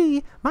solution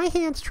B, my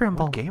hands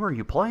tremble. What game are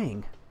you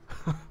playing?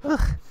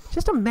 Ugh,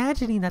 just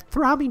imagining that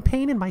throbbing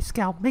pain in my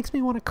scalp makes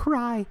me want to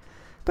cry.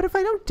 But if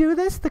I don't do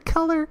this, the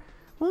color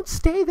won't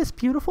stay this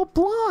beautiful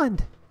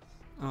blonde.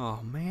 Oh,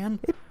 man.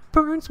 It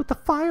burns with the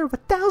fire of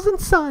 1,000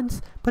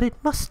 suns, but it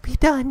must be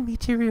done,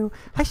 Michiru.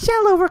 I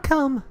shall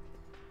overcome.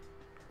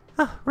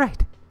 Oh,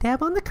 right.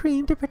 Dab on the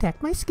cream to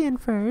protect my skin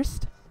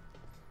first.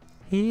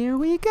 Here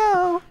we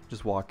go.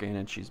 Just walk in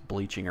and she's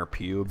bleaching her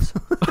pubes.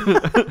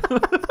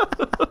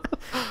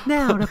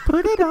 Now to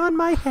put it on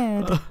my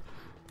head.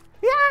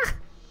 Yeah.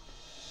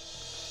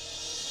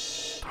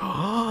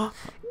 Oh,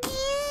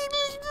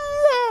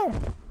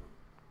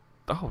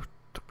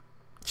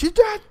 She's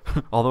dead!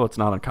 Although it's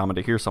not uncommon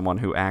to hear someone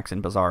who acts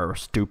in bizarre or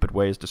stupid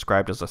ways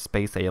described as a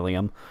space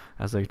alien.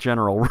 As a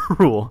general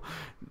rule,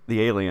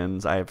 the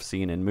aliens I have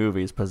seen in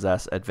movies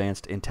possess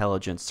advanced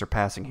intelligence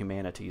surpassing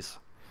humanity's.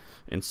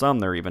 In some,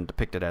 they're even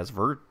depicted as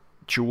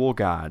virtual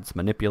gods,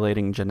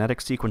 manipulating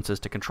genetic sequences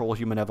to control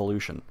human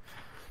evolution.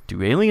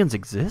 Do aliens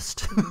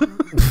exist?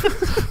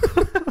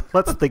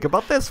 Let's think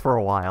about this for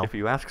a while. If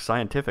you ask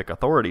scientific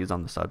authorities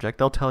on the subject,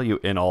 they'll tell you,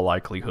 in all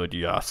likelihood,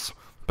 yes.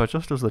 But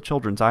just as the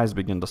children's eyes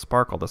begin to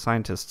sparkle, the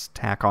scientists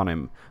tack on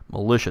a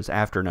malicious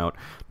afternote.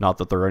 Not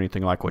that they're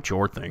anything like what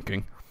you're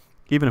thinking.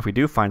 Even if we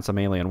do find some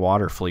alien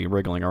water flea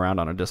wriggling around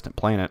on a distant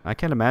planet, I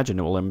can't imagine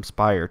it will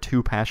inspire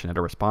too passionate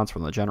a response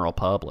from the general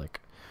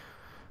public.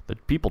 The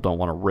people don't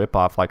want to rip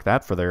off like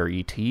that for their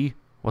ET.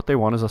 What they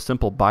want is a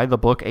simple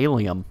by-the-book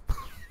alien.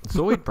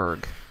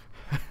 Zoidberg.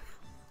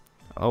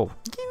 Oh.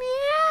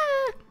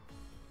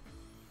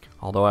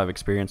 Although I've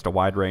experienced a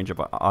wide range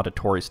of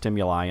auditory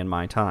stimuli in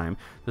my time,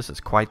 this is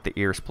quite the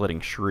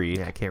ear-splitting shriek.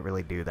 Yeah, I can't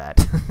really do that.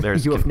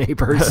 You have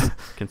neighbors.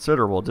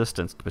 Considerable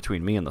distance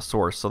between me and the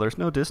source, so there's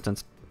no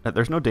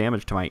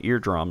damage to my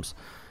eardrums.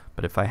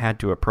 But if I had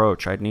to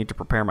approach, I'd need to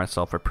prepare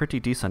myself a pretty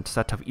decent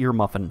set of ear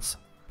muffins.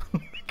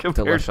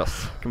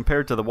 Delicious.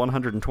 Compared to the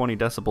 120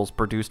 decibels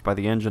produced by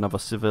the engine of a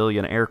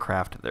civilian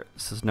aircraft,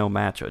 this is no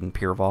match in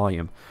pure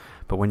volume.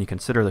 But when you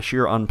consider the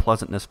sheer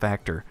unpleasantness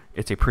factor,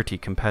 it's a pretty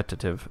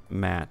competitive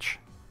match.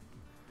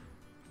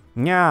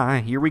 Yeah,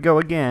 here we go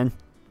again.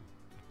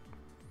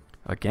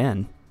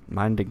 Again?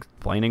 Mind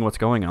explaining what's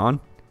going on?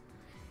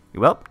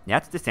 Well,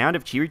 that's the sound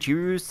of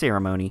Chiru's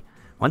ceremony.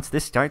 Once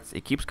this starts,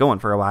 it keeps going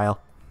for a while.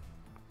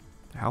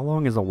 How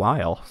long is a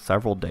while?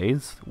 Several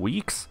days?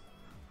 Weeks?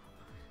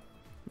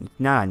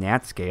 Not on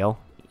that scale.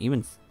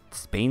 Even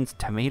Spain's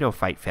Tomato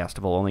Fight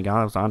Festival only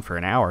goes on for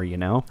an hour, you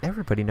know?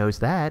 Everybody knows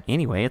that.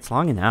 Anyway, it's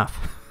long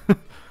enough.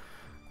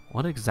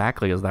 What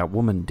exactly is that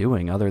woman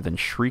doing other than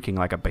shrieking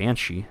like a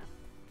banshee?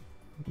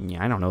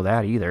 Yeah, I don't know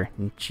that either.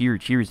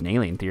 Chiru's an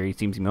alien theory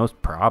seems most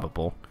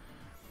probable.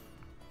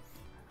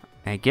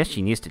 I guess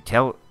she needs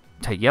to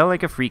yell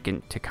like a freak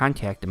and to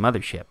contact the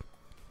mothership.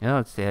 You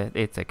know,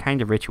 it's a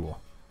kind of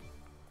ritual.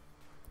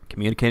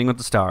 Communicating with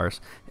the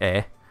stars.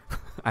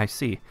 I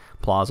see.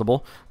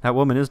 Plausible. That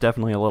woman is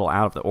definitely a little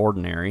out of the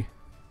ordinary.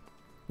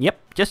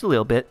 Yep, just a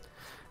little bit.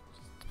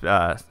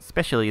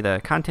 Especially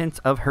the contents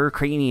of her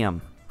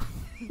cranium.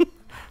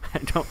 I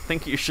don't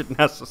think you should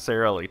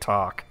necessarily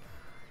talk.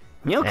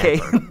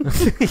 Okay.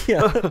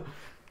 Yeah.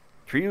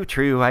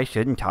 True, I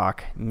shouldn't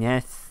talk.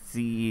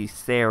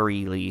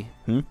 Necessarily.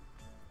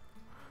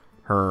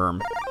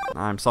 Herm.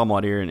 I'm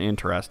somewhat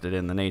interested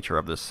in the nature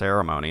of this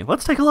ceremony.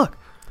 Let's take a look.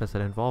 Does it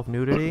involve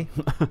nudity?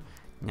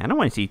 I don't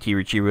want to see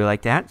Chiru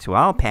like that, so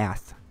I'll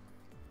pass.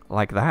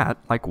 Like that?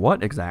 Like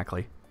what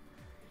exactly?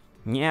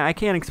 Yeah, I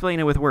can't explain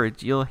it with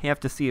words. You'll have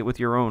to see it with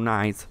your own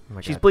eyes. Oh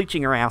She's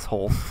bleaching her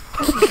asshole.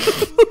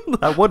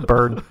 That would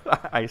burn.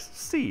 I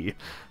see.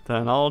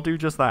 Then I'll do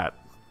just that.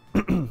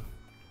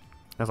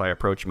 As I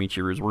approach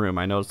Michiru's room,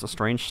 I notice a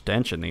strange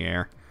stench in the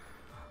air.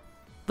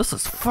 This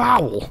is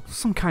foul!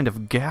 Some kind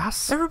of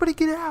gas? Everybody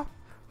get out!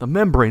 The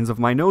membranes of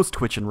my nose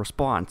twitch in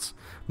response.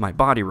 My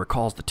body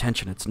recalls the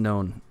tension it's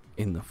known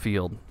in the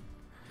field.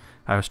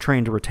 I was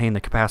trained to retain the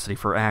capacity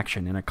for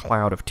action in a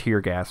cloud of tear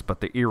gas, but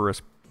the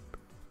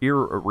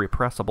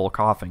irrepressible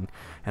coughing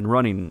and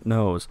running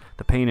nose,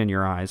 the pain in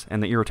your eyes,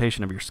 and the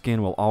irritation of your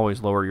skin will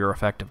always lower your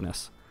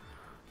effectiveness.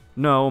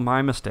 No,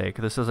 my mistake.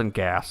 This isn't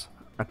gas.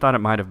 I thought it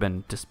might have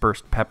been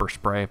dispersed pepper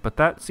spray, but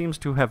that seems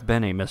to have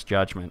been a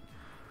misjudgment.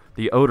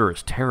 The odor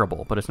is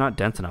terrible, but it's not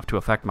dense enough to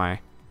affect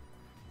my...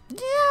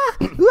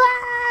 Yeah!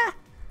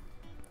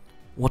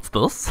 What's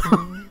this?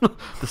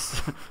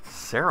 This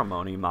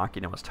ceremony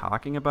Machina was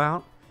talking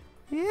about?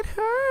 It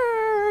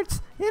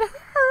hurts! It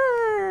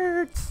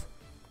hurts!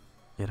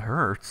 It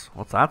hurts?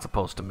 What's that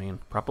supposed to mean?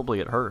 Probably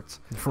it hurts.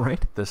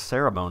 Right? This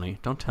ceremony,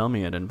 don't tell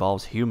me it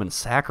involves human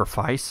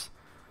sacrifice.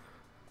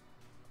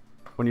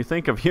 When you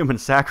think of human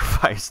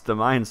sacrifice, the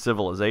Mayan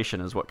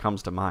civilization is what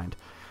comes to mind.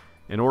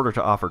 In order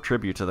to offer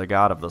tribute to the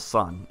god of the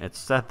sun, it's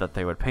said that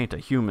they would paint a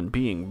human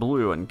being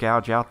blue and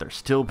gouge out their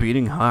still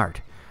beating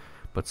heart.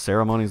 But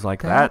ceremonies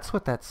like That's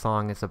what that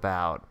song is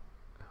about.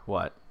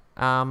 What?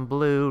 I'm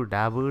blue,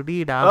 da boo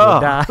dee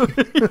da da.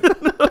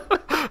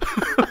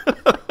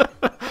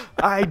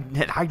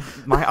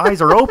 My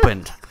eyes are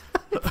opened.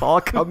 It's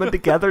all coming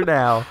together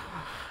now.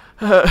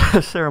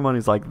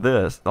 Ceremonies like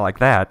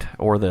that,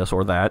 or this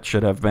or that,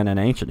 should have been in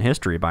ancient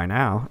history by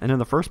now. And in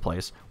the first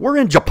place, we're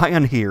in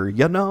Japan here,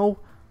 you know?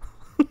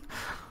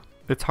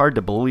 It's hard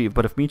to believe,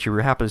 but if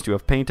Michiru happens to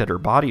have painted her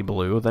body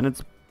blue, then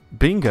it's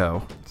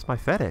bingo. It's my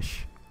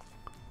fetish.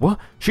 What?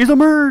 She's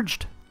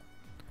emerged!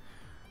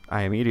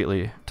 I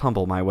immediately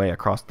tumble my way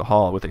across the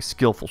hall with a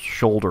skillful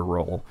shoulder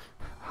roll.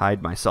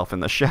 Hide myself in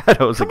the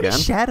shadows again.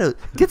 Shadows?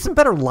 Get some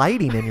better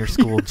lighting in your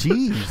school,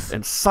 jeez.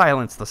 And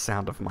silence the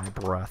sound of my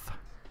breath.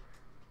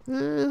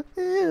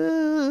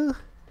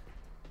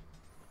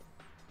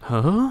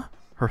 Huh?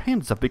 Her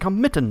hands have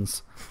become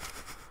mittens.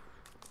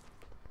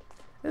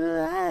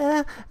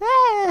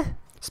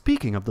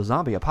 Speaking of the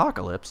zombie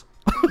apocalypse,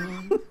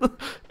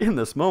 in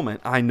this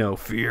moment, I know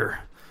fear.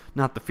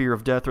 Not the fear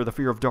of death or the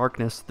fear of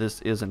darkness.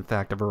 This is, in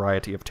fact, a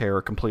variety of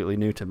terror completely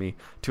new to me.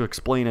 To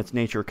explain its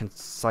nature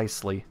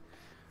concisely.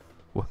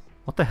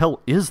 What the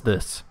hell is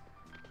this?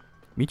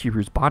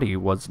 Michiru's body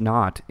was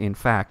not, in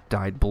fact,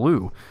 dyed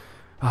blue.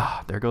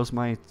 Ah, there goes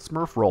my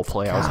Smurf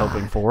roleplay I was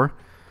hoping for.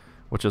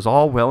 Which is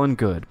all well and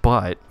good,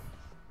 but...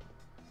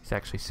 He's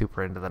actually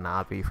super into the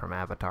Navi from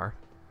Avatar.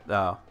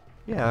 Oh.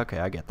 Yeah, okay,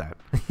 I get that.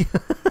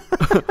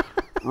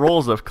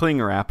 Rolls of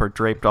cling wrap are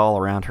draped all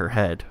around her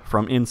head.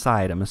 From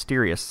inside, a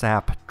mysterious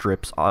sap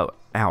drips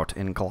out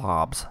in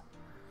globs.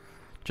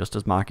 Just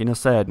as Machina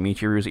said,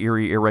 Michiru's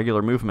eerie,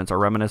 irregular movements are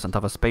reminiscent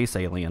of a space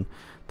alien.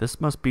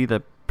 This must be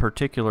the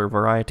particular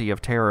variety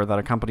of terror that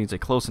accompanies a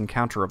close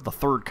encounter of the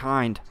third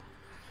kind.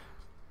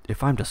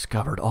 If I'm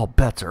discovered, all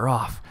bets are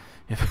off.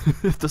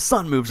 If the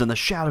sun moves and the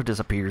shadow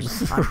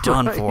disappears, I'm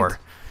done for.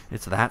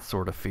 It's that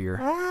sort of fear.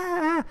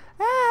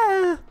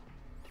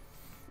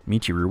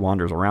 Michiru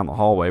wanders around the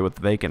hallway with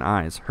vacant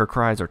eyes. Her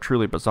cries are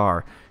truly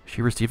bizarre. Is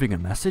she receiving a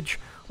message?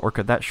 Or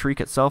could that shriek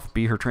itself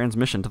be her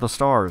transmission to the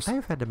stars?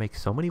 I've had to make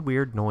so many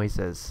weird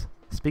noises.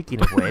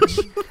 Speaking of which...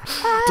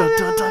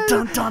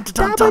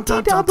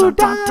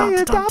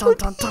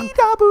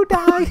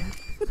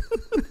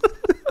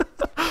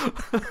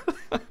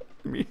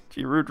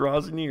 Michiru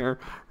draws near.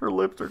 Her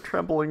lips are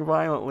trembling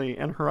violently,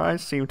 and her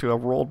eyes seem to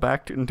have rolled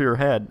back into her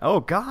head. Oh,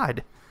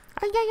 God!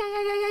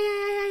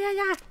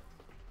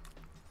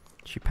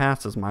 She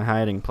passes my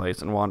hiding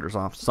place and wanders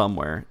off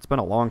somewhere. It's been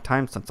a long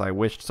time since I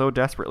wished so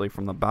desperately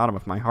from the bottom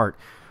of my heart,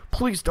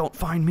 please don't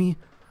find me.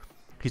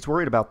 He's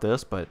worried about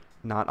this, but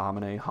not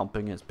Amane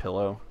humping his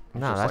pillow.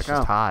 He's no, that's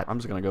just hot. I'm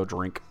just going to go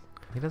drink.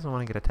 He doesn't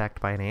want to get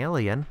attacked by an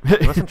alien.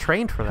 He wasn't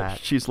trained for that.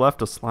 She's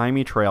left a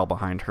slimy trail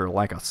behind her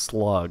like a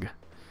slug.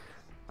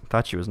 I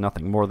thought she was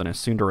nothing more than a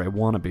tsundere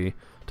wannabe.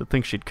 To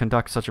think she'd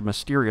conduct such a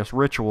mysterious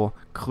ritual,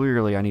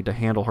 clearly I need to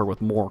handle her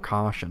with more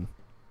caution.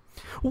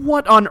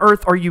 What on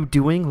earth are you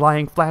doing,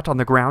 lying flat on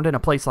the ground in a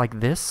place like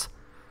this?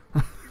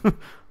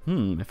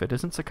 If it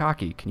isn't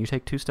Sakaki, can you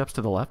take 2 steps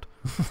to the left?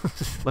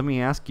 Let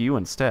me ask you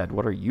instead,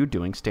 what are you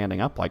doing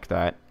standing up like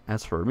that?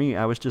 As for me,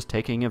 I was just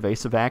taking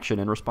evasive action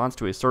in response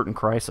to a certain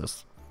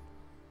crisis.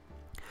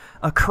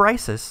 A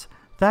crisis?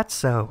 That's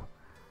so.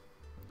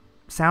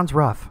 Sounds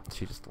rough.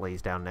 She just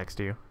lays down next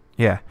to you.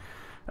 Yeah.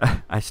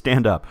 I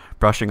stand up,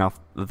 brushing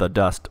off the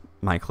dust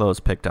my clothes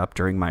picked up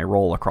during my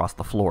roll across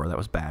the floor. That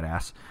was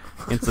badass.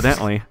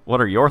 Incidentally, what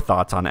are your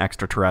thoughts on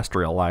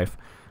extraterrestrial life?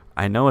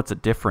 I know it's a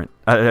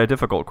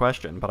difficult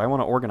question, but I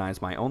want to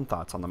organize my own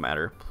thoughts on the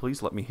matter.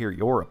 Please let me hear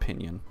your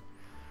opinion.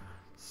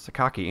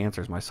 Sakaki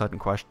answers my sudden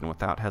question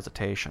without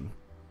hesitation.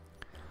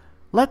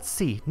 Let's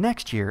see.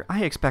 Next year,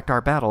 I expect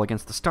our battle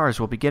against the stars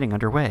will be getting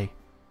underway.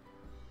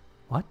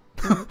 What?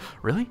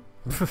 Really?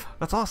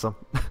 That's awesome.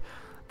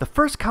 The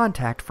first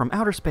contact from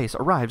outer space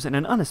arrives in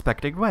an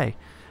unexpected way.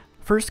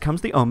 First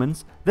comes the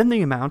omens, then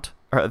the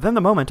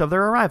moment of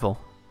their arrival.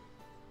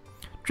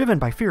 Driven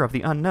by fear of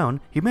the unknown,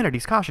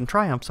 humanity's caution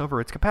triumphs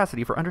over its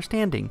capacity for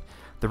understanding.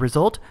 The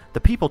result? The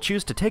people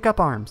choose to take up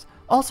arms.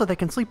 Also, they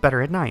can sleep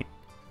better at night.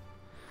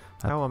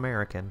 How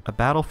American. A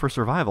battle for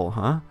survival,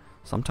 huh?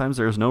 Sometimes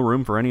there's no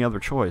room for any other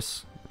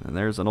choice. And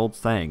there's an old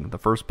saying, the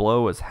first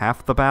blow is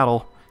half the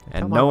battle.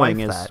 And knowing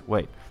is... that.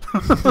 Wait.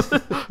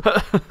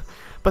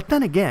 But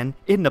then again,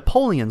 in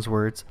Napoleon's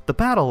words, the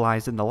battle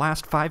lies in the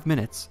last 5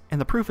 minutes,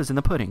 and the proof is in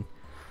the pudding.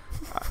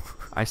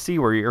 I see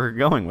where you're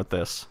going with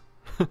this.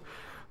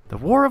 The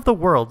War of the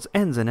Worlds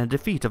ends in a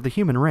defeat of the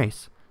human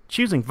race.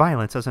 Choosing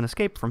violence as an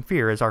escape from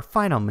fear is our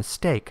final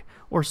mistake,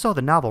 or so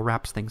the novel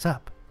wraps things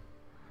up.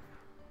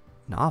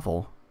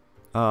 Novel?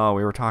 Oh,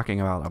 we were talking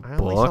about a book. I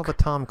only saw the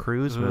Tom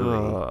Cruise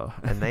movie,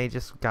 and they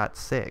just got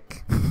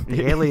sick.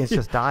 The aliens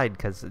just died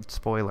because,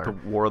 spoiler. The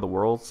War of the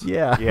Worlds?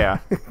 Yeah. Yeah.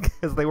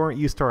 Because they weren't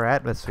used to our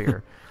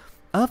atmosphere.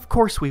 Of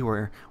course we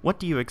were. What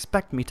do you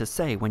expect me to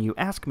say when you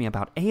ask me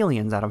about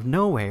aliens out of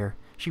nowhere?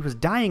 She was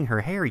dyeing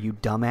her hair, you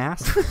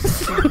dumbass.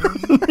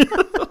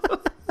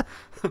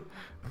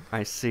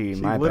 I see,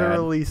 my bad. She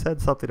literally said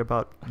something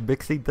about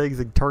mixing things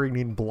and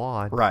turning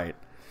blonde. Right.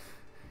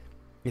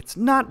 It's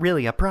not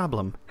really a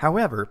problem.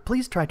 However,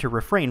 please try to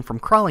refrain from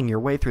crawling your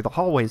way through the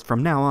hallways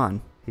from now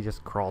on. He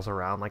just crawls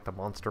around like the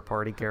Monster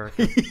Party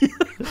character.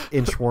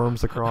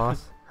 Inchworms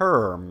across.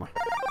 Herm.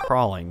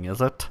 Crawling,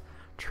 is it?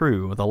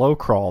 True, the low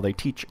crawl they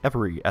teach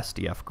every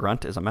SDF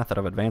grunt is a method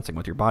of advancing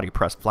with your body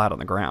pressed flat on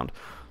the ground,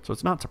 so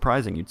it's not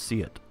surprising you'd see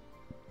it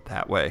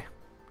that way.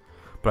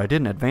 But I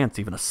didn't advance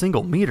even a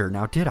single meter,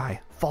 now did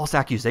I? False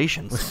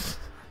accusations.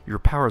 Your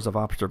powers of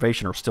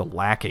observation are still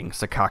lacking,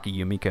 Sakaki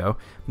Yumiko,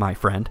 my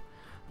friend.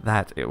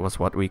 That it was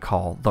what we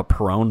call the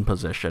prone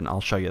position.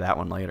 I'll show you that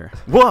one later.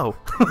 Whoa!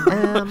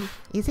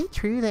 Is it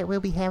true that we'll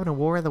be having a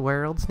War of the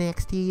Worlds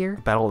next year?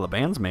 Battle of the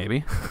Bands,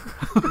 maybe.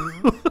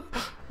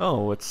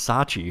 Oh, it's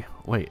Sachi.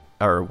 Wait,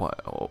 or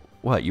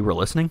what? You were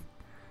listening?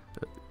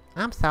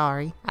 I'm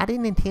sorry. I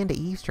didn't intend to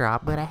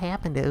eavesdrop, but I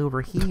happened to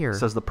overhear.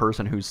 Says the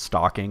person who's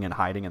stalking and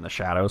hiding in the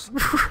shadows.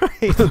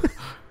 Right.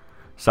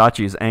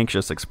 Sachi's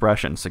anxious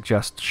expression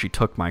suggests she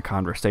took my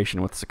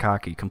conversation with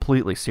Sakaki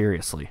completely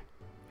seriously.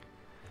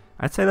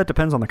 I'd say that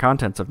depends on the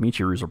contents of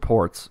Michiru's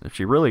reports. If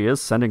she really is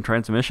sending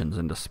transmissions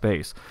into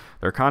space,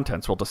 their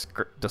contents will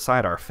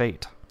decide our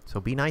fate. So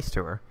be nice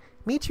to her.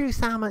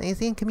 Michiru-sama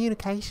is in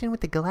communication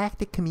with the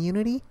galactic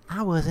community?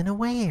 I wasn't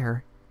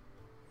aware.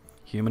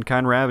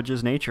 Humankind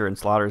ravages nature and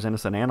slaughters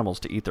innocent animals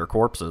to eat their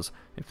corpses.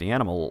 If the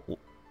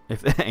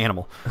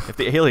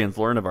aliens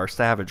learn of our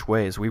savage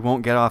ways, we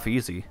won't get off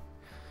easy.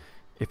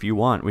 If you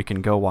want, we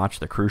can go watch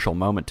the crucial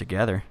moment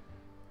together.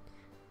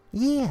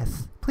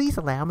 Yes, please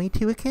allow me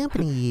to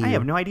accompany you. I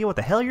have no idea what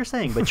the hell you're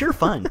saying, but you're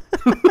fun.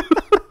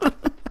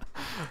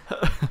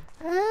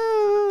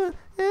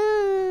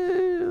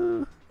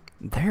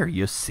 There,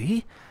 you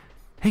see?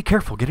 Hey,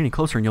 careful, get any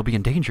closer and you'll be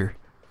in danger.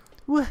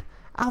 Well,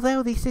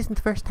 although this isn't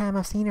the first time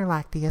I've seen her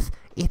like this,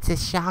 it's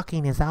as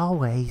shocking as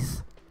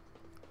always.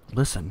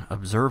 Listen,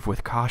 observe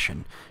with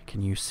caution.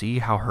 Can you see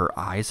how her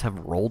eyes have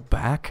rolled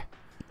back?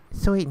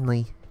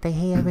 Certainly, they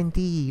have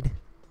indeed.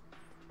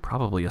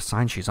 Probably a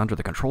sign she's under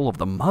the control of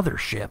the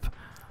mothership.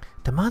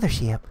 The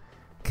mothership?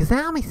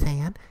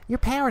 Kazami-san, your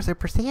powers of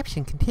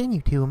perception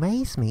continue to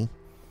amaze me.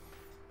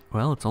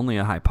 Well, it's only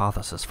a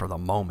hypothesis for the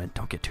moment.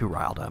 Don't get too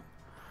riled up.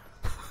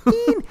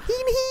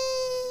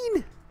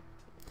 Heen!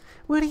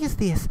 What is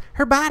this?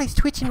 Her body's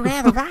twitching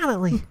rather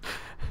violently.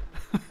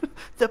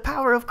 The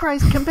power of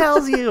Christ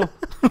compels you!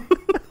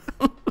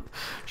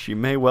 She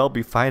may well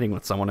be fighting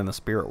with someone in the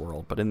spirit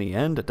world, but in the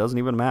end, it doesn't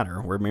even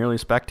matter. We're merely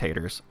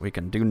spectators. We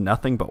can do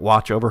nothing but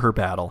watch over her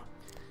battle.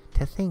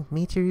 To think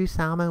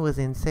Michiru-sama was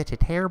in such a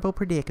terrible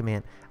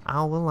predicament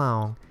all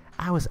along.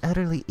 I was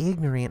utterly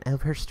ignorant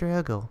of her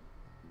struggle.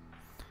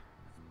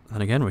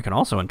 Then again, we can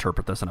also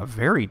interpret this in a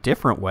very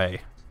different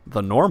way.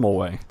 The normal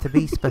way. To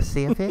be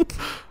specific,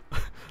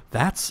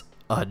 That's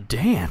a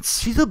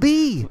dance. she's a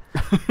bee.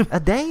 A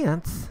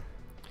dance.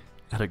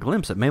 At a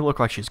glimpse, it may look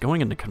like she's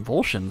going into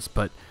convulsions,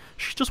 but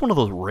she's just one of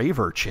those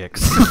raver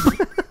chicks.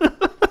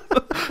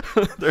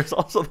 There's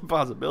also the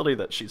possibility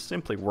that she's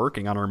simply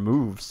working on her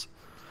moves.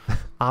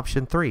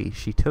 Option 3,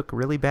 she took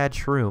really bad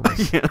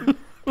shrooms.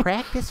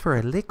 Practice for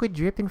a liquid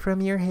dripping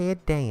from your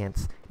head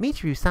dance.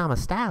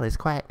 Michiru-sama's style is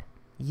quite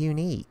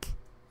unique.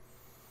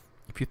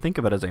 If you think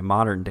of it as a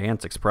modern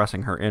dance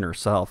expressing her inner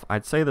self,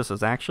 I'd say this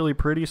is actually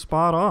pretty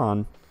spot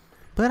on.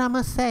 But I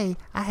must say,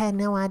 I had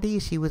no idea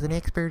she was an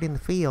expert in the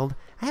field.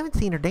 I haven't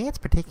seen her dance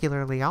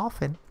particularly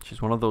often.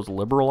 She's one of those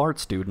liberal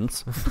arts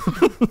students.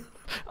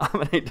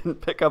 Amane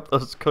didn't pick up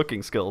those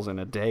cooking skills in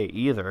a day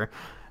either.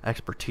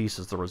 Expertise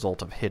is the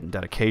result of hidden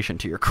dedication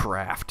to your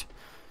craft.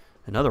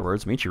 In other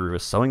words, Michiru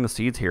is sowing the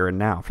seeds here and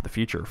now for the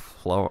future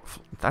flow.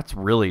 That's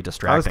really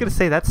distracting. I was going to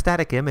say, that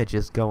static image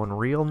is going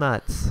real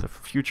nuts. The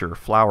future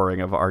flowering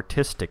of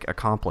artistic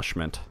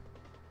accomplishment.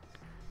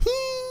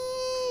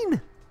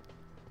 Heen!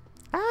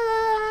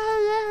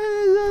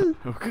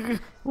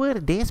 What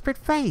a desperate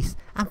face.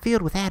 I'm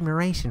filled with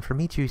admiration for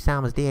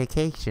Michiru-sama's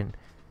dedication.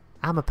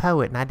 I'm a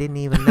poet and I didn't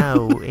even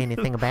know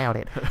anything about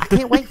it. I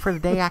can't wait for the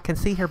day I can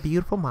see her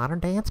beautiful modern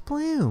dance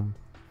bloom.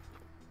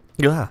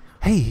 Yeah.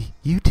 Hey,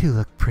 you two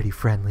look pretty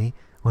friendly.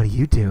 What are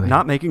you doing?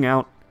 Not making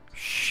out.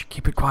 Shh,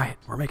 keep it quiet.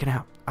 We're making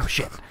out. Oh,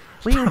 shit.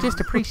 We were just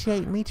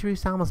appreciating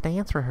Michiru-sama's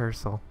dance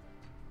rehearsal.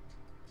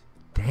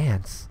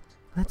 Dance?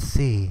 Let's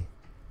see.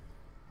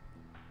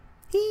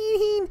 Heen,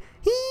 heen,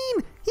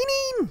 heen,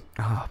 heen.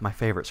 Oh, my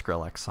favorite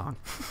Skrillex song.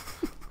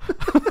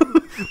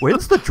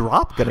 When's the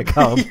drop going to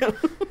come?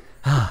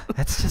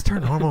 That's just her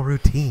normal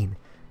routine.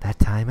 That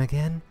time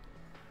again?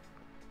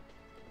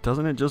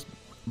 Doesn't it just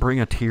bring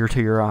a tear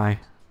to your eye?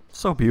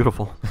 So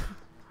beautiful.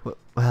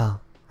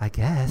 Well, I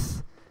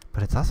guess.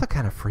 But it's also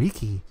kind of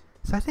freaky.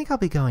 So I think I'll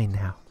be going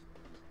now.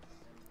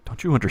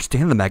 Don't you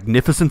understand the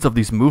magnificence of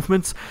these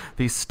movements?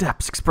 These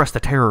steps express the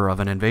terror of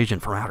an invasion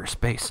from outer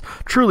space.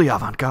 Truly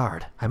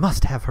avant-garde. I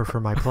must have her for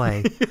my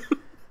play.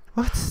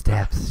 What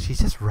steps? She's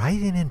just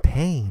writhing in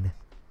pain.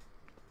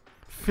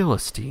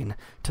 Philistine,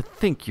 to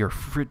think your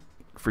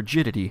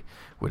frigidity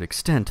would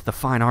extend to the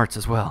fine arts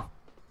as well.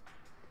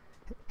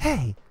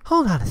 Hey,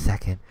 hold on a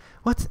second.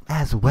 What's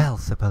as well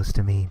supposed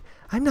to mean?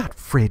 I'm not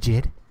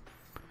frigid.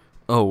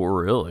 Oh,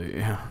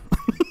 really?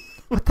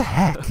 What the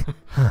heck?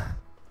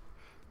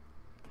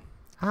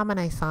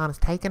 Amane-san has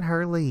taken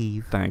her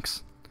leave.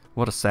 Thanks.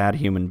 What a sad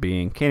human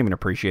being. Can't even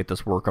appreciate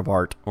this work of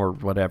art, or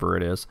whatever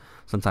it is,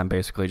 since I'm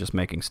basically just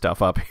making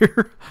stuff up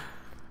here.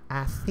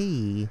 I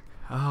see.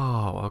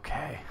 Oh,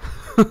 okay.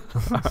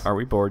 Are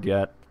we bored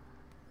yet?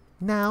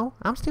 No,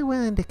 I'm still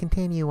willing to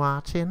continue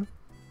watching.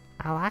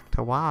 I like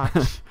to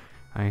watch.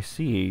 I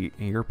see.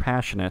 You're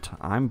passionate.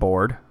 I'm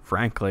bored,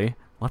 frankly.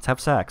 Let's have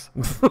sex.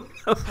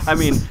 I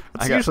mean,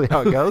 That's usually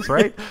how it goes,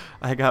 right?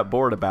 I got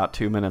bored about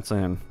 2 minutes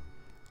in.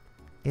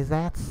 Is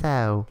that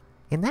so?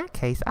 In that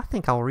case, I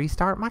think I'll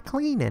restart my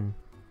cleaning.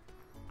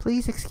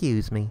 Please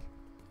excuse me.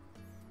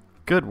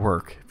 Good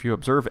work. If you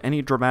observe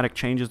any dramatic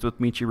changes with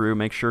Michiru,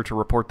 make sure to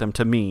report them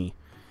to me.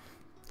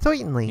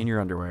 Certainly. In your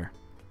underwear.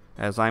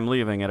 As I'm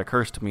leaving, it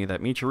occurs to me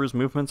that Michiru's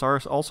movements are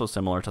also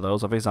similar to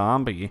those of a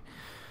zombie.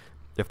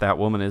 If that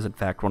woman is in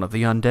fact one of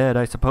the undead,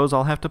 I suppose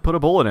I'll have to put a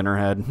bullet in her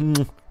head.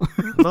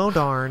 Oh,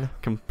 darn.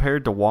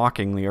 Compared to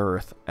walking the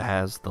earth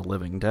as the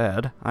living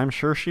dead, I'm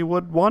sure she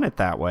would want it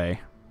that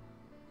way.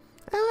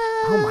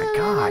 Oh my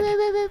god.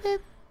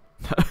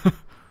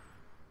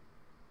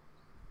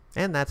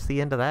 And that's the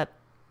end of that.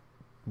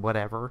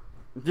 Whatever.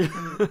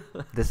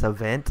 This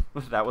event.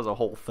 That was a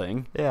whole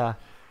thing. Yeah.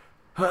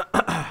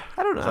 I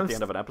don't know. Is that the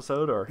end of an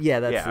episode, or? Yeah,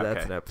 that's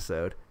okay. an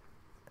episode.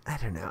 I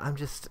don't know.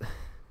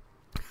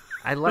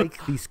 I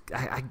like these.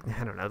 I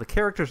don't know. The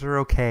characters are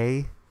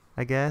okay,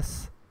 I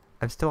guess.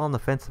 I'm still on the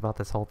fence about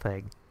this whole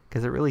thing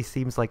because it really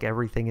seems like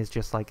everything is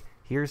just like,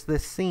 here's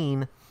this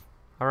scene.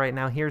 All right,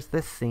 now here's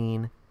this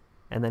scene,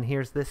 and then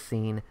here's this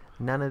scene.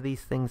 None of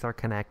these things are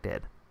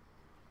connected.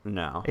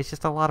 No. It's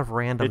just a lot of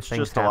random things It's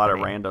just happening. a lot of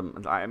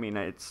random. I mean,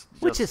 it's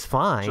just, which is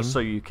fine. Just so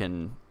you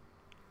can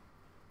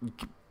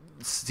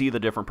see the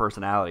different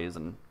personalities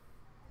and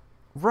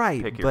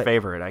right, pick your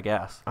favorite, I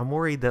guess. I'm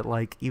worried that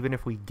like even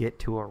if we get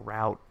to a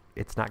route,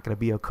 it's not going to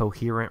be a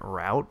coherent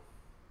route.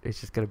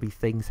 It's just going to be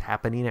things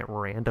happening at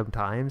random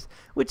times,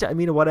 which, I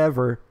mean,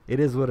 whatever. It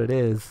is what it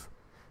is.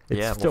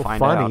 It's still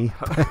funny,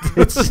 but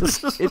it's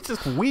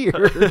just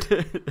weird.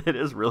 It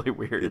is really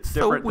weird. It's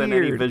so different than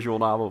any weird. visual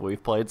novel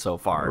we've played so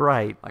far.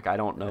 Right. Like, I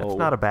don't know. It's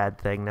not a bad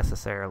thing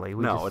necessarily.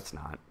 It's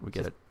not. We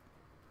get to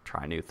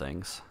try new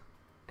things.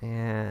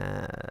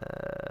 Yeah,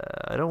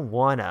 I don't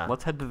want to.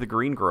 Let's head to the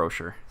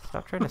greengrocer.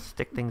 Stop trying to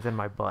stick things in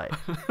my butt.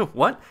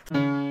 What?